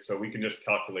 right? So we can just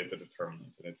calculate the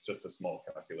determinant, and it's just a small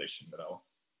calculation that I'll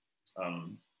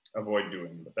avoid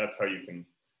doing, but that's how you can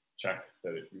check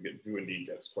that you do indeed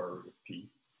get square root of P.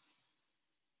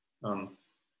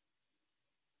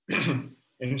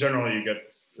 In general, you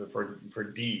get, for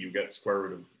D, you get square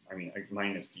root of,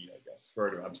 minus D, I guess, square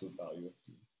root of absolute value of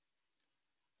D.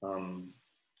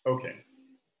 Okay,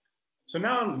 so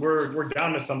now we're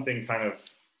down to something kind of,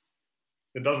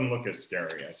 it doesn't look as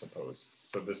scary, I suppose.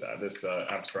 So this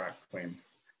abstract claim.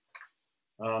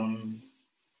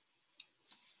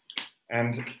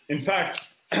 And in fact,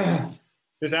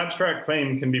 this abstract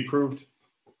claim can be proved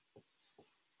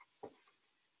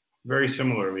very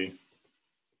similarly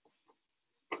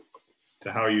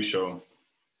to how you show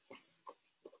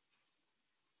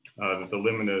that the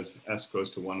limit as s goes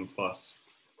to 1 plus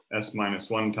s minus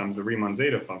 1 times the Riemann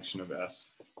zeta function of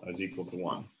s is equal to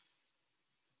 1.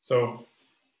 So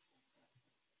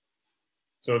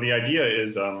the idea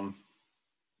is,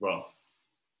 well,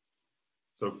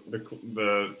 so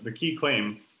the key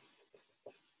claim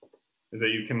is that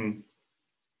you can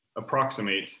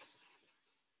approximate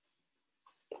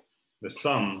the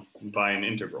sum by an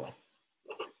integral.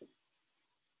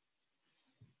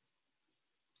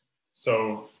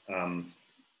 So,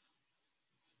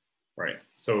 right.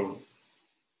 So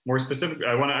more specifically,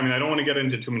 I don't want to get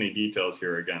into too many details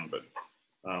here again, but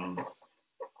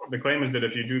the claim is that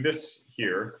if you do this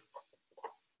here,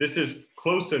 this is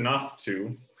close enough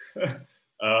to,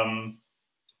 or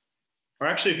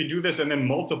actually if you do this and then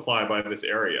multiply by this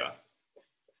area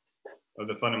of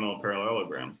the fundamental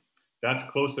parallelogram, that's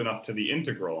close enough to the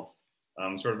integral,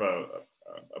 sort of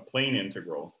a plane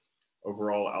integral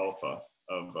over all alpha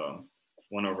of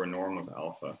 1 over norm of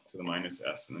alpha to the minus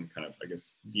s, and then kind of, I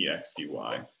guess, dx dy.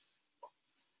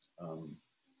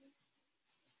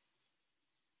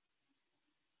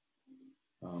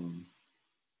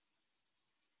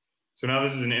 So now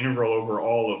this is an integral over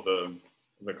all of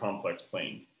the complex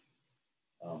plane.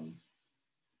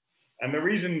 And the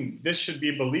reason this should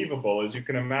be believable is you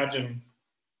can imagine,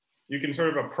 you can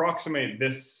sort of approximate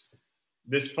this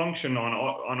function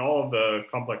on all of the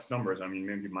complex numbers. I mean,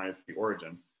 maybe minus the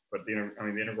origin, but the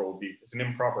integral will be, it's an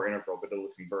improper integral, but it'll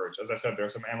converge. As I said, there are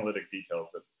some analytic details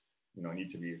that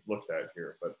need to be looked at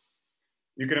here, but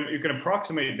you can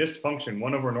approximate this function,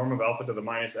 1 over norm of alpha to the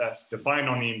minus s, defined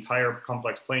on the entire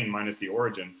complex plane minus the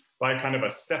origin, by kind of a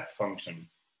step function,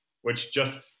 which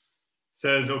just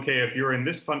says, okay, if you're in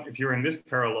this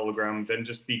parallelogram, then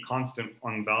just be constant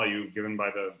on value given by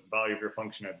the value of your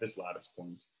function at this lattice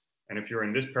point. And if you're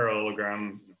in this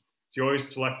parallelogram, so you always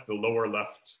select the lower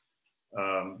left,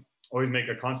 always make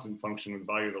a constant function with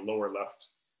value of the lower left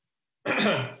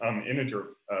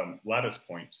integer lattice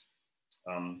point.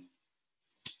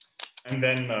 And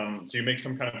then, so you make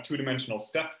some kind of two-dimensional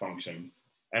step function.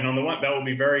 And on the one, that will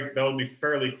be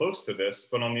fairly close to this,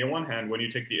 but on the one hand, when you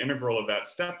take the integral of that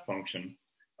step function,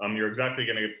 you're exactly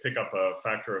going to pick up a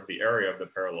factor of the area of the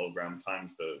parallelogram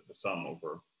times the sum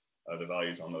over the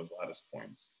values on those lattice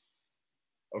points.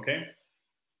 Okay?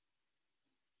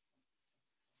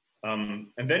 And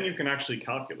then you can actually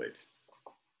calculate.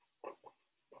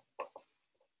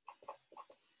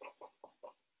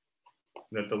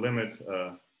 That the limit,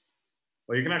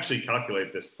 well, you can actually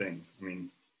calculate this thing. I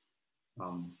mean,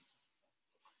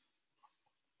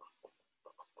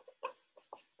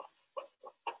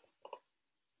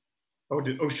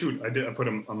 oh shoot! I put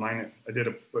a minus. I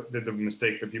did the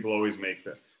mistake that people always make,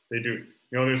 that they do.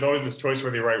 There's always this choice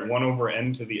whether you write 1 over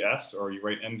n to the s or you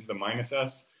write n to the minus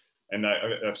s. And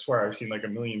I swear I've seen like a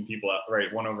million people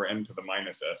write 1 over n to the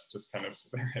minus s, just kind of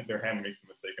their hand makes a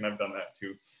mistake, and I've done that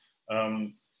too.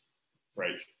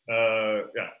 Right.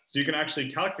 Yeah. So you can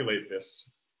actually calculate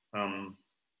this by,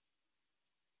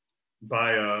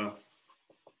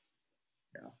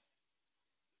 yeah.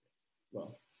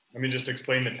 Well, let me just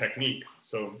explain the technique.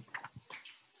 So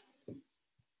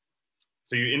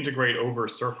you integrate over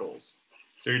circles.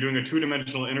 So you're doing a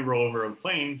 2-dimensional integral over a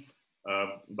plane,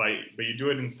 but you do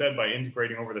it instead by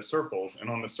integrating over the circles. And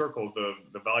on the circles, the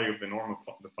value of the norm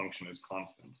of the function is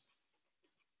constant.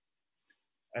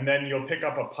 And then you'll pick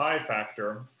up a pi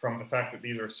factor from the fact that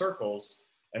these are circles,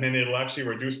 and then it'll actually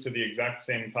reduce to the exact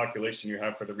same calculation you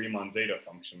have for the Riemann zeta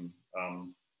function,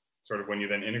 sort of when you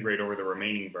then integrate over the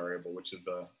remaining variable, which is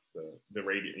the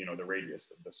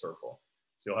radius of the circle.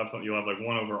 So you'll have like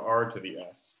 1 over r to the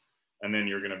s, and then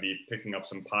you're going to be picking up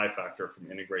some pi factor from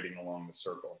integrating along the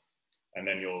circle, and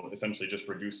then you'll essentially just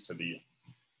reduce to the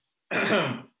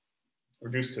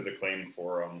claim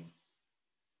for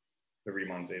the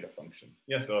Riemann zeta function.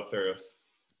 Yes, Eleftherios.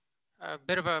 A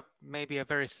bit of maybe a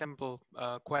very simple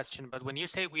question, but when you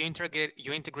say you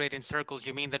integrate in circles,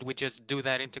 you mean that we just do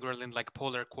that integral in like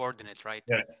polar coordinates, right?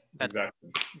 Yes,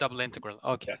 exactly. Double integral.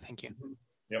 Okay, yeah. Thank you.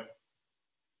 Yep.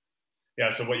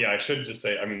 Yeah. So I should just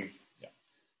say. I mean, yeah.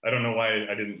 I don't know why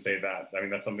I didn't say that. I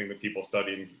mean, that's something that people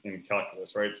study in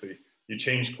calculus, right? So you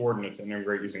change coordinates and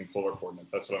integrate using polar coordinates.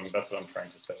 That's what I'm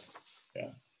trying to say.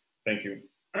 Yeah. Thank you.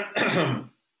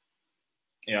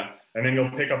 Yeah, and then you'll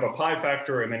pick up a pi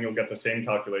factor, and then you'll get the same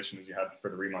calculation as you had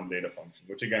for the Riemann zeta function,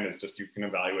 which again is just you can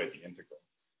evaluate the integral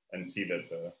and see that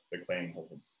the claim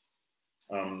holds.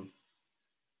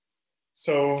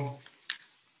 So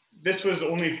this was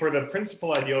only for the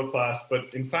principal ideal class,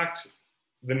 but in fact,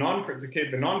 the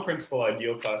non-principal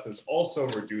ideal class is also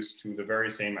reduced to the very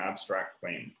same abstract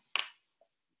claim.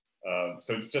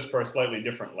 So it's just for a slightly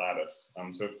different lattice.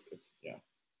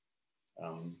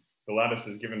 The lattice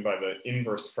is given by the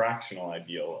inverse fractional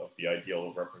ideal of the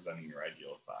ideal representing your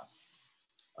ideal class.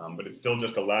 But it's still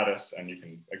just a lattice, and you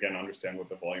can, again, understand what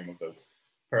the volume of the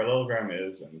parallelogram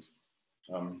is, and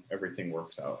everything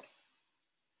works out.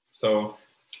 So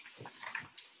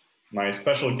my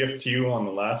special gift to you on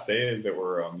the last day is that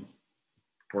we're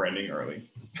ending early.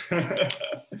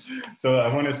 So I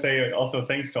want to say also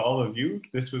thanks to all of you.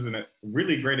 This was a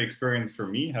really great experience for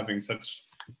me, having such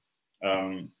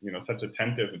such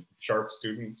attentive, sharp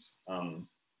students,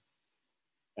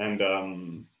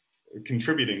 and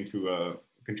contributing to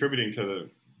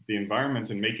the environment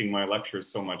and making my lectures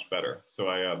so much better. So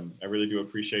I really do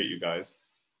appreciate you guys,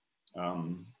 yeah,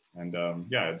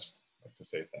 I'd just like to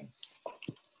say thanks.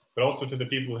 But also to the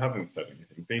people who haven't said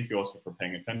anything. Thank you also for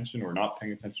paying attention or not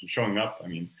paying attention, showing up. I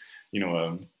mean,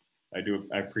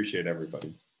 I appreciate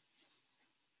everybody.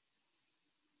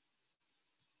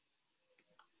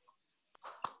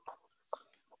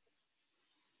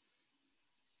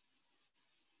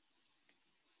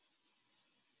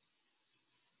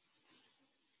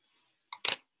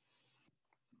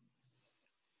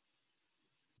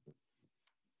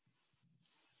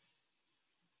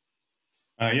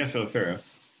 Yes, Eleftherios.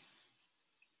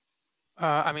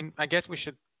 I mean, I guess we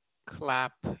should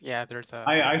clap. Yeah, there's a.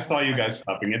 I saw you guys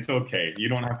clapping. It's okay. You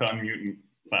don't have to unmute and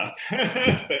clap.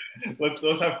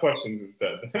 let's have questions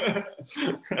instead.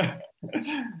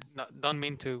 No, don't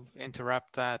mean to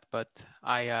interrupt that, but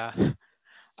I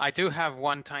do have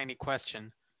one tiny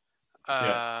question.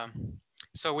 Yeah.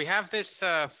 So we have this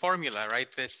formula, right?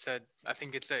 This I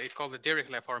think it's called the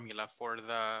Dirichlet formula for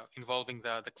involving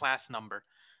the class number.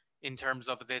 In terms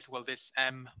of this, well, this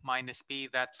m minus b,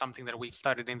 that's something that we've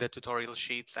studied in the tutorial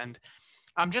sheets. And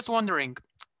I'm just wondering,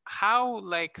 how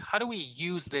do we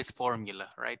use this formula,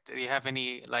 right? Do you have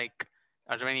any, are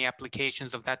there any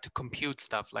applications of that to compute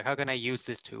stuff? Like, how can I use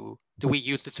this do we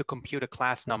use this to compute a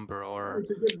class number, or?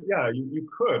 It's a good, yeah, you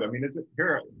could. I mean,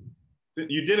 here,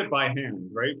 you did it by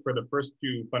hand, right? For the first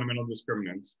few fundamental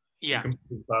discriminants. Yeah. You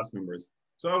compute class numbers.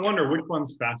 So I wonder which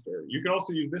one's faster. You could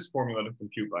also use this formula to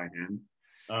compute by hand.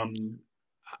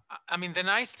 I mean, the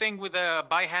nice thing with the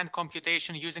by hand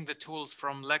computation using the tools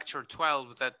from lecture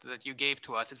 12 that you gave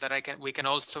to us is that we can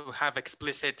also have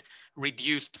explicit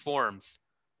reduced forms.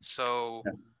 So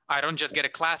yes. I don't just get a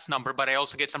class number, but I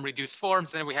also get some reduced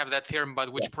forms. Then we have that theorem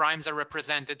about which primes are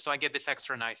represented. So I get this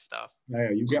extra nice stuff. Yeah,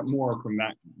 you get more from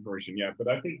that version. Yeah, but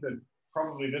I think that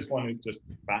probably this one is just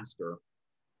faster.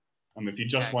 If you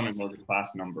just want to know the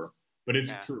class number, but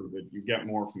it's true that you get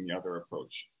more from the other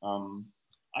approach.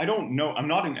 I don't know.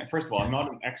 First of all, I'm not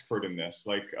an expert in this.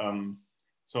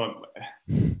 So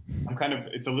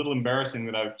it's a little embarrassing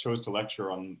that I chose to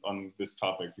lecture on this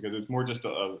topic, because it's more just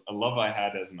a love I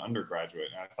had as an undergraduate.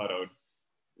 And I thought I would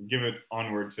give it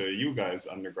onward to you guys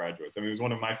undergraduates. I mean, it was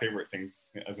one of my favorite things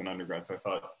as an undergrad, so I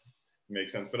thought it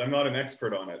makes sense, but I'm not an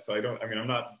expert on it. So I'm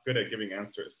not good at giving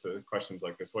answers to questions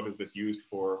like this. What is this used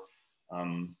for?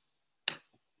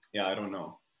 Yeah, I don't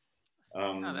know.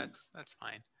 No, that's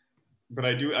fine. But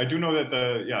I do know that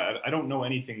I don't know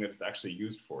anything that it's actually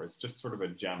used for. It's just sort of a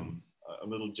gem, a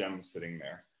little gem sitting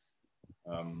there.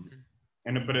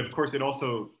 But of course it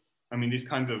also, I mean, these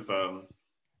kinds of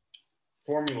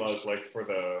formulas, like for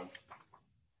the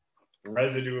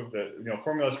residue of the,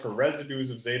 formulas for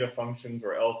residues of zeta functions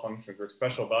or L functions or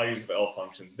special values of L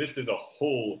functions. This is a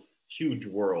whole huge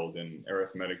world in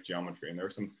arithmetic geometry. And there are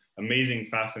some amazing,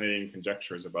 fascinating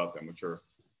conjectures about them, which are,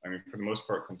 I mean, for the most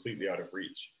part, completely out of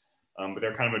reach. But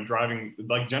they're kind of a driving,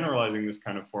 like generalizing this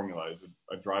kind of formula is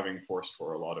a driving force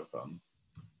for a lot of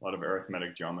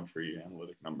arithmetic geometry,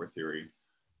 analytic number theory.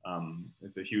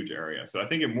 It's a huge area. So I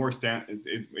think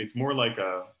it's more like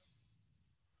a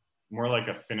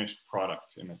finished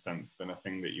product in a sense than a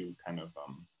thing that you kind of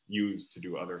use to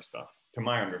do other stuff, to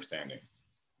my understanding.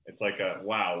 It's like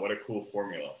wow, what a cool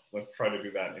formula. Let's try to do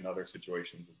that in other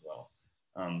situations as well.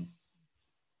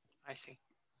 I see.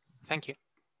 Thank you.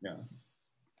 Yeah.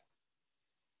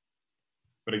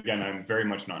 But again, I'm very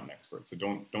much not an expert, so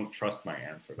don't trust my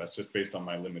answer. That's just based on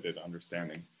my limited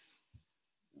understanding.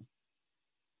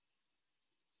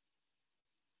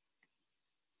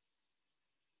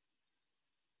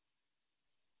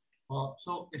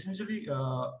 So essentially,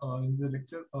 in the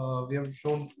lecture, we have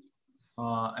shown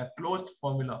a closed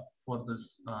formula for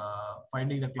this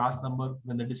finding the class number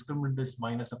when the discriminant is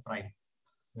minus a prime,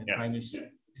 when prime is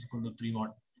equal to 3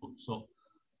 mod 4. So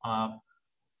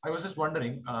I was just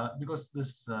wondering, because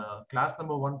this class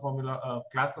number one formula,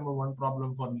 class number one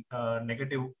problem for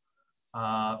negative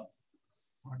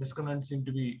discriminant seemed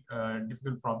to be a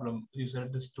difficult problem. You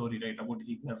said this story, right, about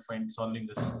Higner solving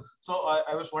this. So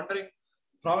I was wondering,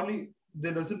 probably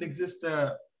there doesn't exist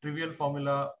a trivial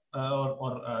formula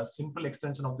or a simple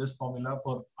extension of this formula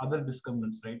for other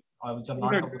discriminants, right? Which are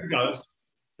not.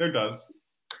 There does.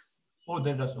 Oh,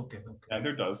 there does. Okay. Yeah,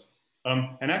 there does.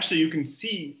 And actually, you can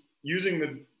see using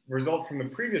the result from the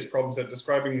previous problem set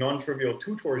describing non-trivial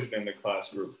two-torsion in the class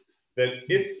group that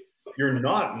if you're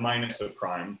not minus a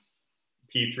prime,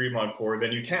 P3 mod 4,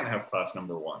 then you can't have class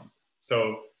number 1.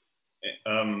 So,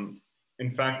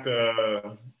 in fact,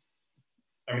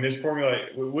 I mean, this formula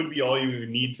would be all you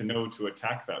need to know to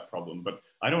attack that problem, but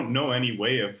I don't know any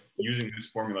way of using this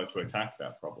formula to attack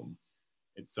that problem.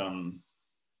 It's,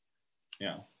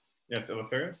 yeah. Yes,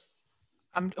 Eleftherios?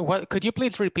 Could you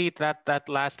please repeat that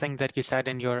last thing that you said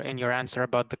in your answer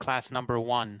about the class number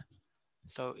 1?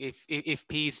 So if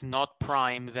P is not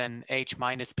prime, then H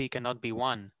minus P cannot be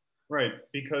 1. Right,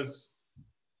 because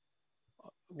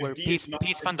where P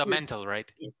is fundamental,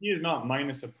 right? If P is not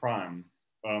minus a prime,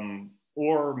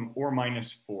 or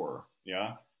minus 4,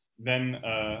 yeah, then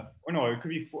or no, it could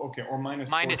be 4, okay, or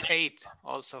minus 8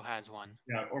 also has 1.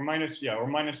 Yeah, or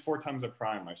minus 4 times a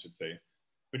prime, I should say.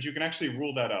 But you can actually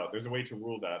rule that out. There's a way to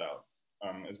rule that out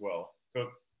as well. So,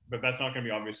 but that's not going to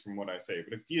be obvious from what I say.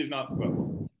 But if D is not,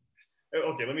 well,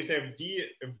 okay, let me say if D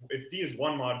is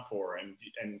 1 mod 4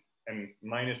 and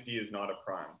minus D is not a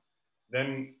prime,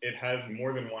 then it has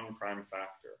more than 1 prime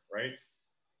factor, right?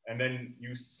 And then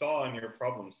you saw in your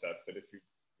problem set that if you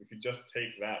just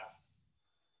take that,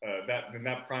 then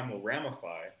that prime will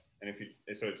ramify, and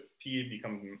so it's P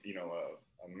becomes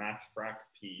a math frac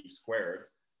P squared,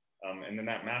 and then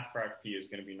that math frac P is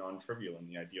going to be non-trivial in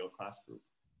the ideal class group.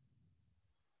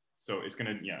 So it's going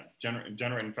to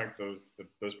generate. In fact, those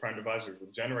prime divisors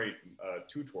will generate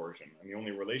two torsion, and the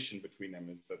only relation between them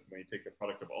is that when you take the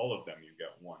product of all of them, you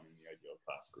get 1 in the ideal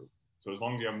class group. So as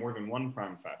long as you have more than 1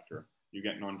 prime factor, you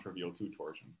get non-trivial two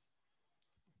torsion.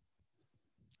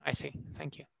 I see.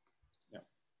 Thank you. Yeah.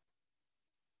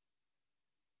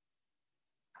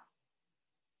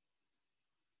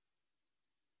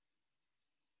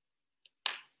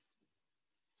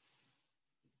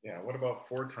 Yeah. What about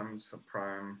 4 times a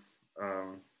prime?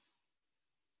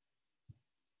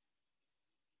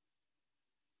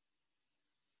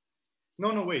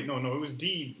 Wait, no, it was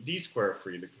D square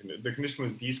free. The condition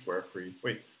was D square free.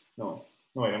 Wait,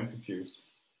 wait, I'm confused.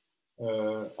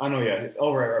 No, yeah.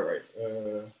 Oh, right.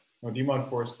 No, D mod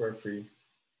 4 square free.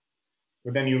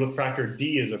 But then you look factor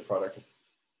D as a product.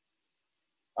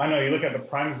 I know, you look at the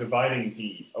primes dividing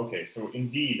D. Okay, so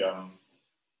indeed,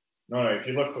 no, if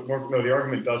you look more, no, the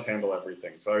argument does handle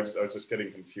everything. So I was just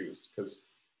getting confused because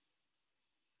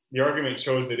the argument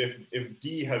shows that if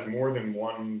D has more than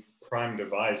 1 prime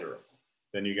divisor,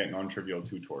 then you get non-trivial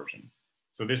 2 torsion.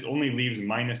 So this only leaves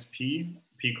minus p,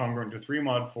 p congruent to 3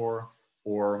 mod 4,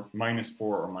 or minus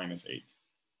 4 or minus 8.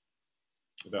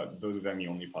 Those are then the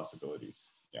only possibilities.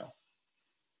 Yeah.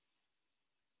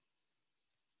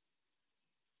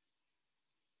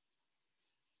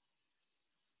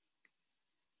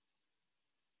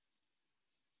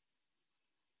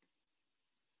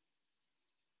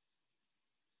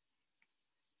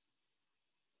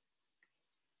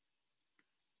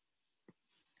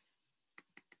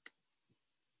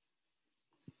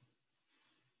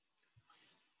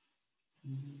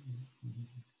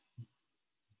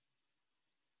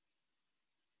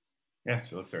 Yes,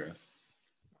 Hilbert.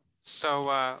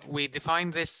 So we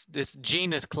define this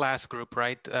genus class group,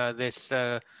 right? This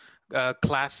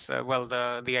class, well,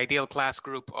 the ideal class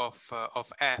group of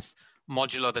F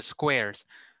modulo the squares.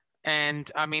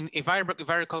 And I mean, if I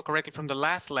recall correctly from the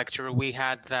last lecture, we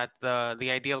had that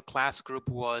the ideal class group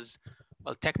was,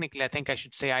 well, technically, I think I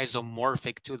should say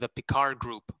isomorphic to the Picard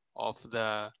group of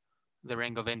the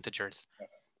ring of integers.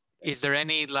 Yes. Is there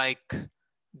any, like,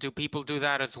 do people do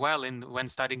that as well when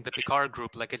studying the Picard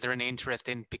group? Like, is there any interest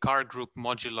in Picard group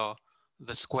modulo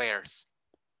the squares?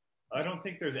 I don't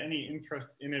think there's any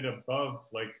interest in it above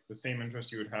like the same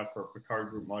interest you would have for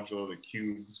Picard group modulo the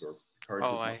cubes or Picard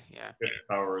group fifth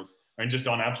powers. And just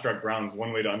on abstract grounds,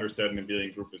 one way to understand an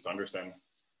abelian group is to understand,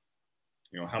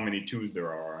 you know, how many 2s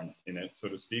there are in it, so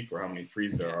to speak, or how many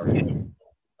 3s there are in it.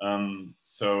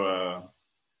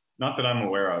 Not that I'm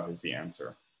aware of is the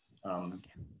answer.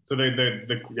 So I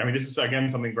mean, this is again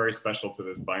something very special to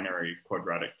this binary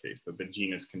quadratic case, that the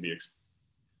genus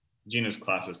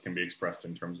classes can be expressed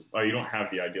in terms of, you don't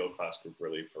have the ideal class group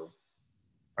really for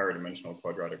higher dimensional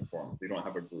quadratic forms. You don't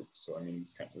have a group. So I mean,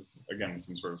 it's again,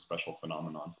 some sort of special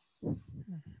phenomenon.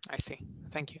 I see.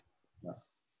 Thank you. Yeah.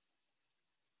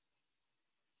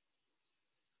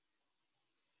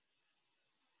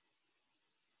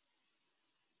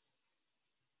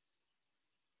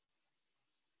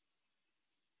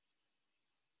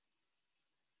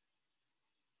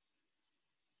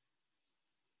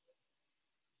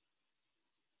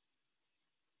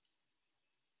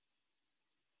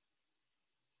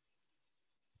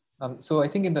 So I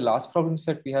think in the last problem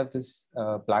set, we have this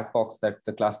black box that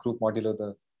the class group modulo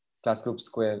the class group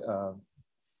square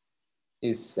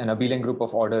is an abelian group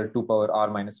of order 2 power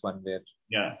r minus 1, where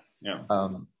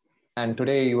and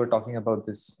today you were talking about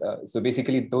this. So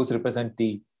basically, those represent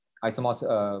the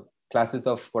isomorphic classes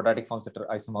of quadratic forms that are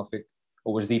isomorphic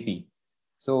over ZP.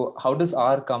 So how does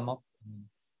R come up?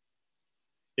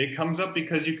 It comes up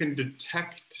because you can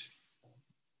detect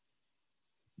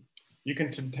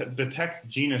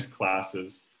genus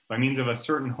classes by means of a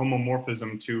certain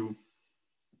homomorphism to,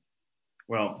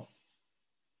 well,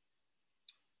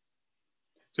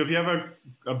 so if you have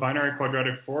a binary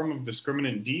quadratic form of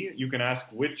discriminant D, you can ask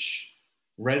which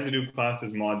residue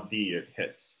classes mod D it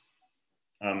hits,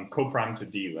 coprime to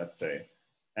D, let's say.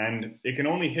 And it can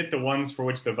only hit the ones for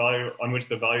which the value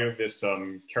of this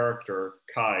character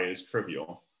chi is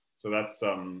trivial. So that's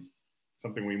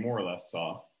something we more or less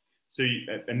saw. So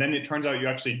and then it turns out you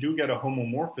actually do get a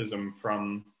homomorphism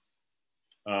from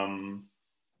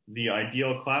the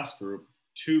ideal class group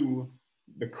to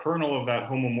the kernel of that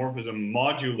homomorphism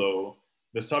modulo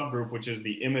the subgroup, which is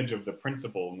the image of the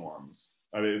principal norms,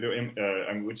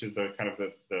 which is the kind of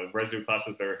the residue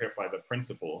classes that are hit by the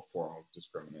principal form of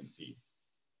discriminant D.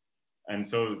 And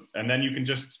so, and then you can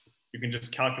just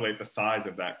calculate the size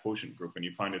of that quotient group, and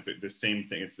you find it's the same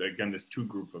thing. It's again this 2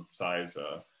 group of size,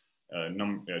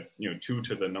 2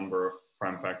 to the number of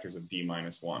prime factors of D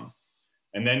minus 1.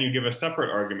 And then you give a separate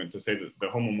argument to say that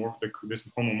this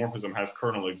homomorphism has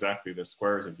kernel exactly the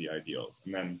squares of the ideals,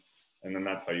 and then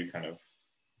that's how you kind of.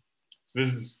 So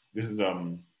this is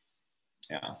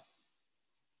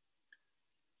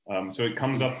so it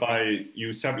comes up by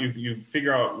you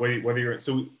figure out whether you're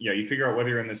you figure out whether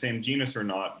you're in the same genus or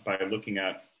not by looking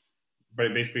not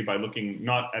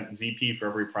at ZP for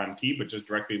every prime P, but just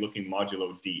directly looking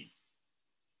modulo D,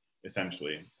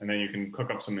 essentially, and then you can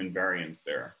cook up some invariance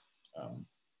there.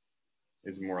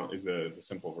 Is the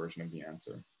simple version of the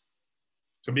answer.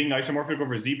 So being isomorphic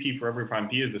over ZP for every prime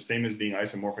P is the same as being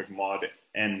isomorphic mod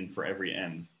N, for every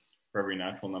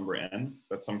natural number N.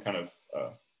 That's some kind of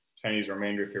Chinese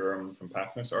remainder theorem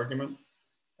compactness argument.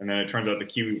 And then it turns out the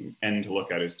key N to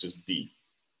look at is just D.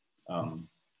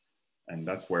 And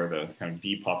that's where the kind of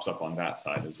D pops up on that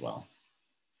side as well.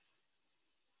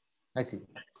 I see.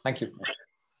 Thank you.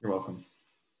 You're welcome.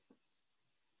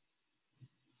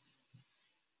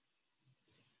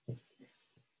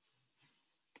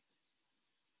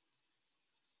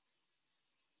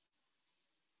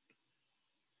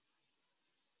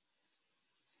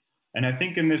 And I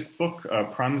think in this book,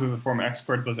 Primes of the form x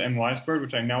squared plus ny squared,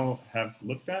 which I now have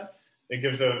looked at, it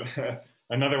gives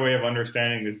another way of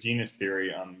understanding this genus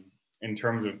theory in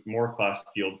terms of more class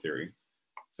field theory.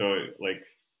 So like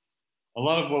a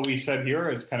lot of what we said here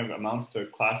is kind of amounts to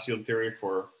class field theory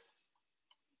for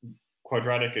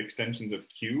quadratic extensions of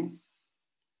Q.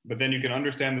 But then you can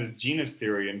understand this genus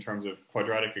theory in terms of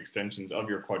quadratic extensions of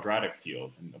your quadratic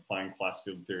field and applying class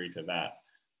field theory to that.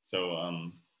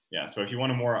 So yeah, so if you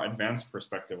want a more advanced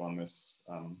perspective on this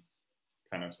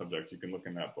kind of subject, you can look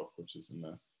in that book, which is in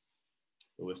the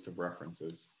list of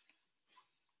references.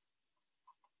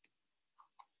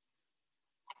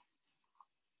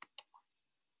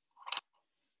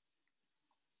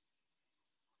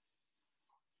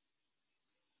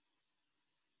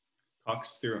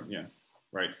 Cox theorem, yeah,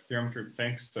 right. Theorem for,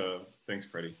 thanks,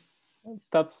 Freddie.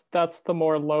 That's the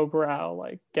more lowbrow,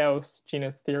 like Gauss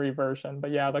genus theory version.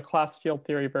 But yeah, the class field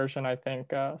theory version, I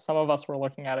think some of us were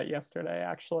looking at it yesterday,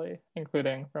 actually,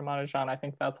 including Ramanujan. I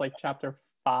think that's like chapter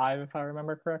 5, if I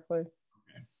remember correctly.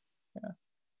 Okay. Yeah.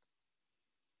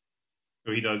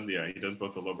 So he does, yeah, he does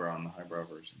both the lowbrow and the highbrow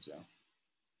versions, yeah.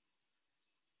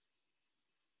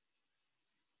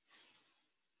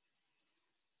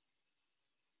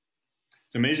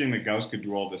 It's amazing that Gauss could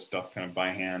do all this stuff kind of by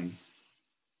hand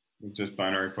with just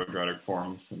binary quadratic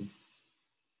forms. And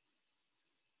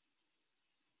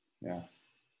yeah,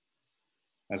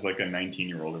 as like a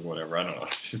 19-year-old or whatever. I don't know.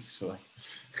 It's just like,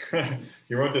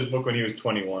 he wrote this book when he was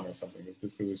 21 or something.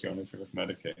 Disposiciones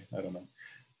Arithmeticae. I don't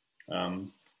know.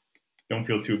 Don't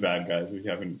feel too bad, guys. We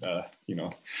haven't, you know,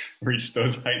 reached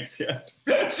those heights yet.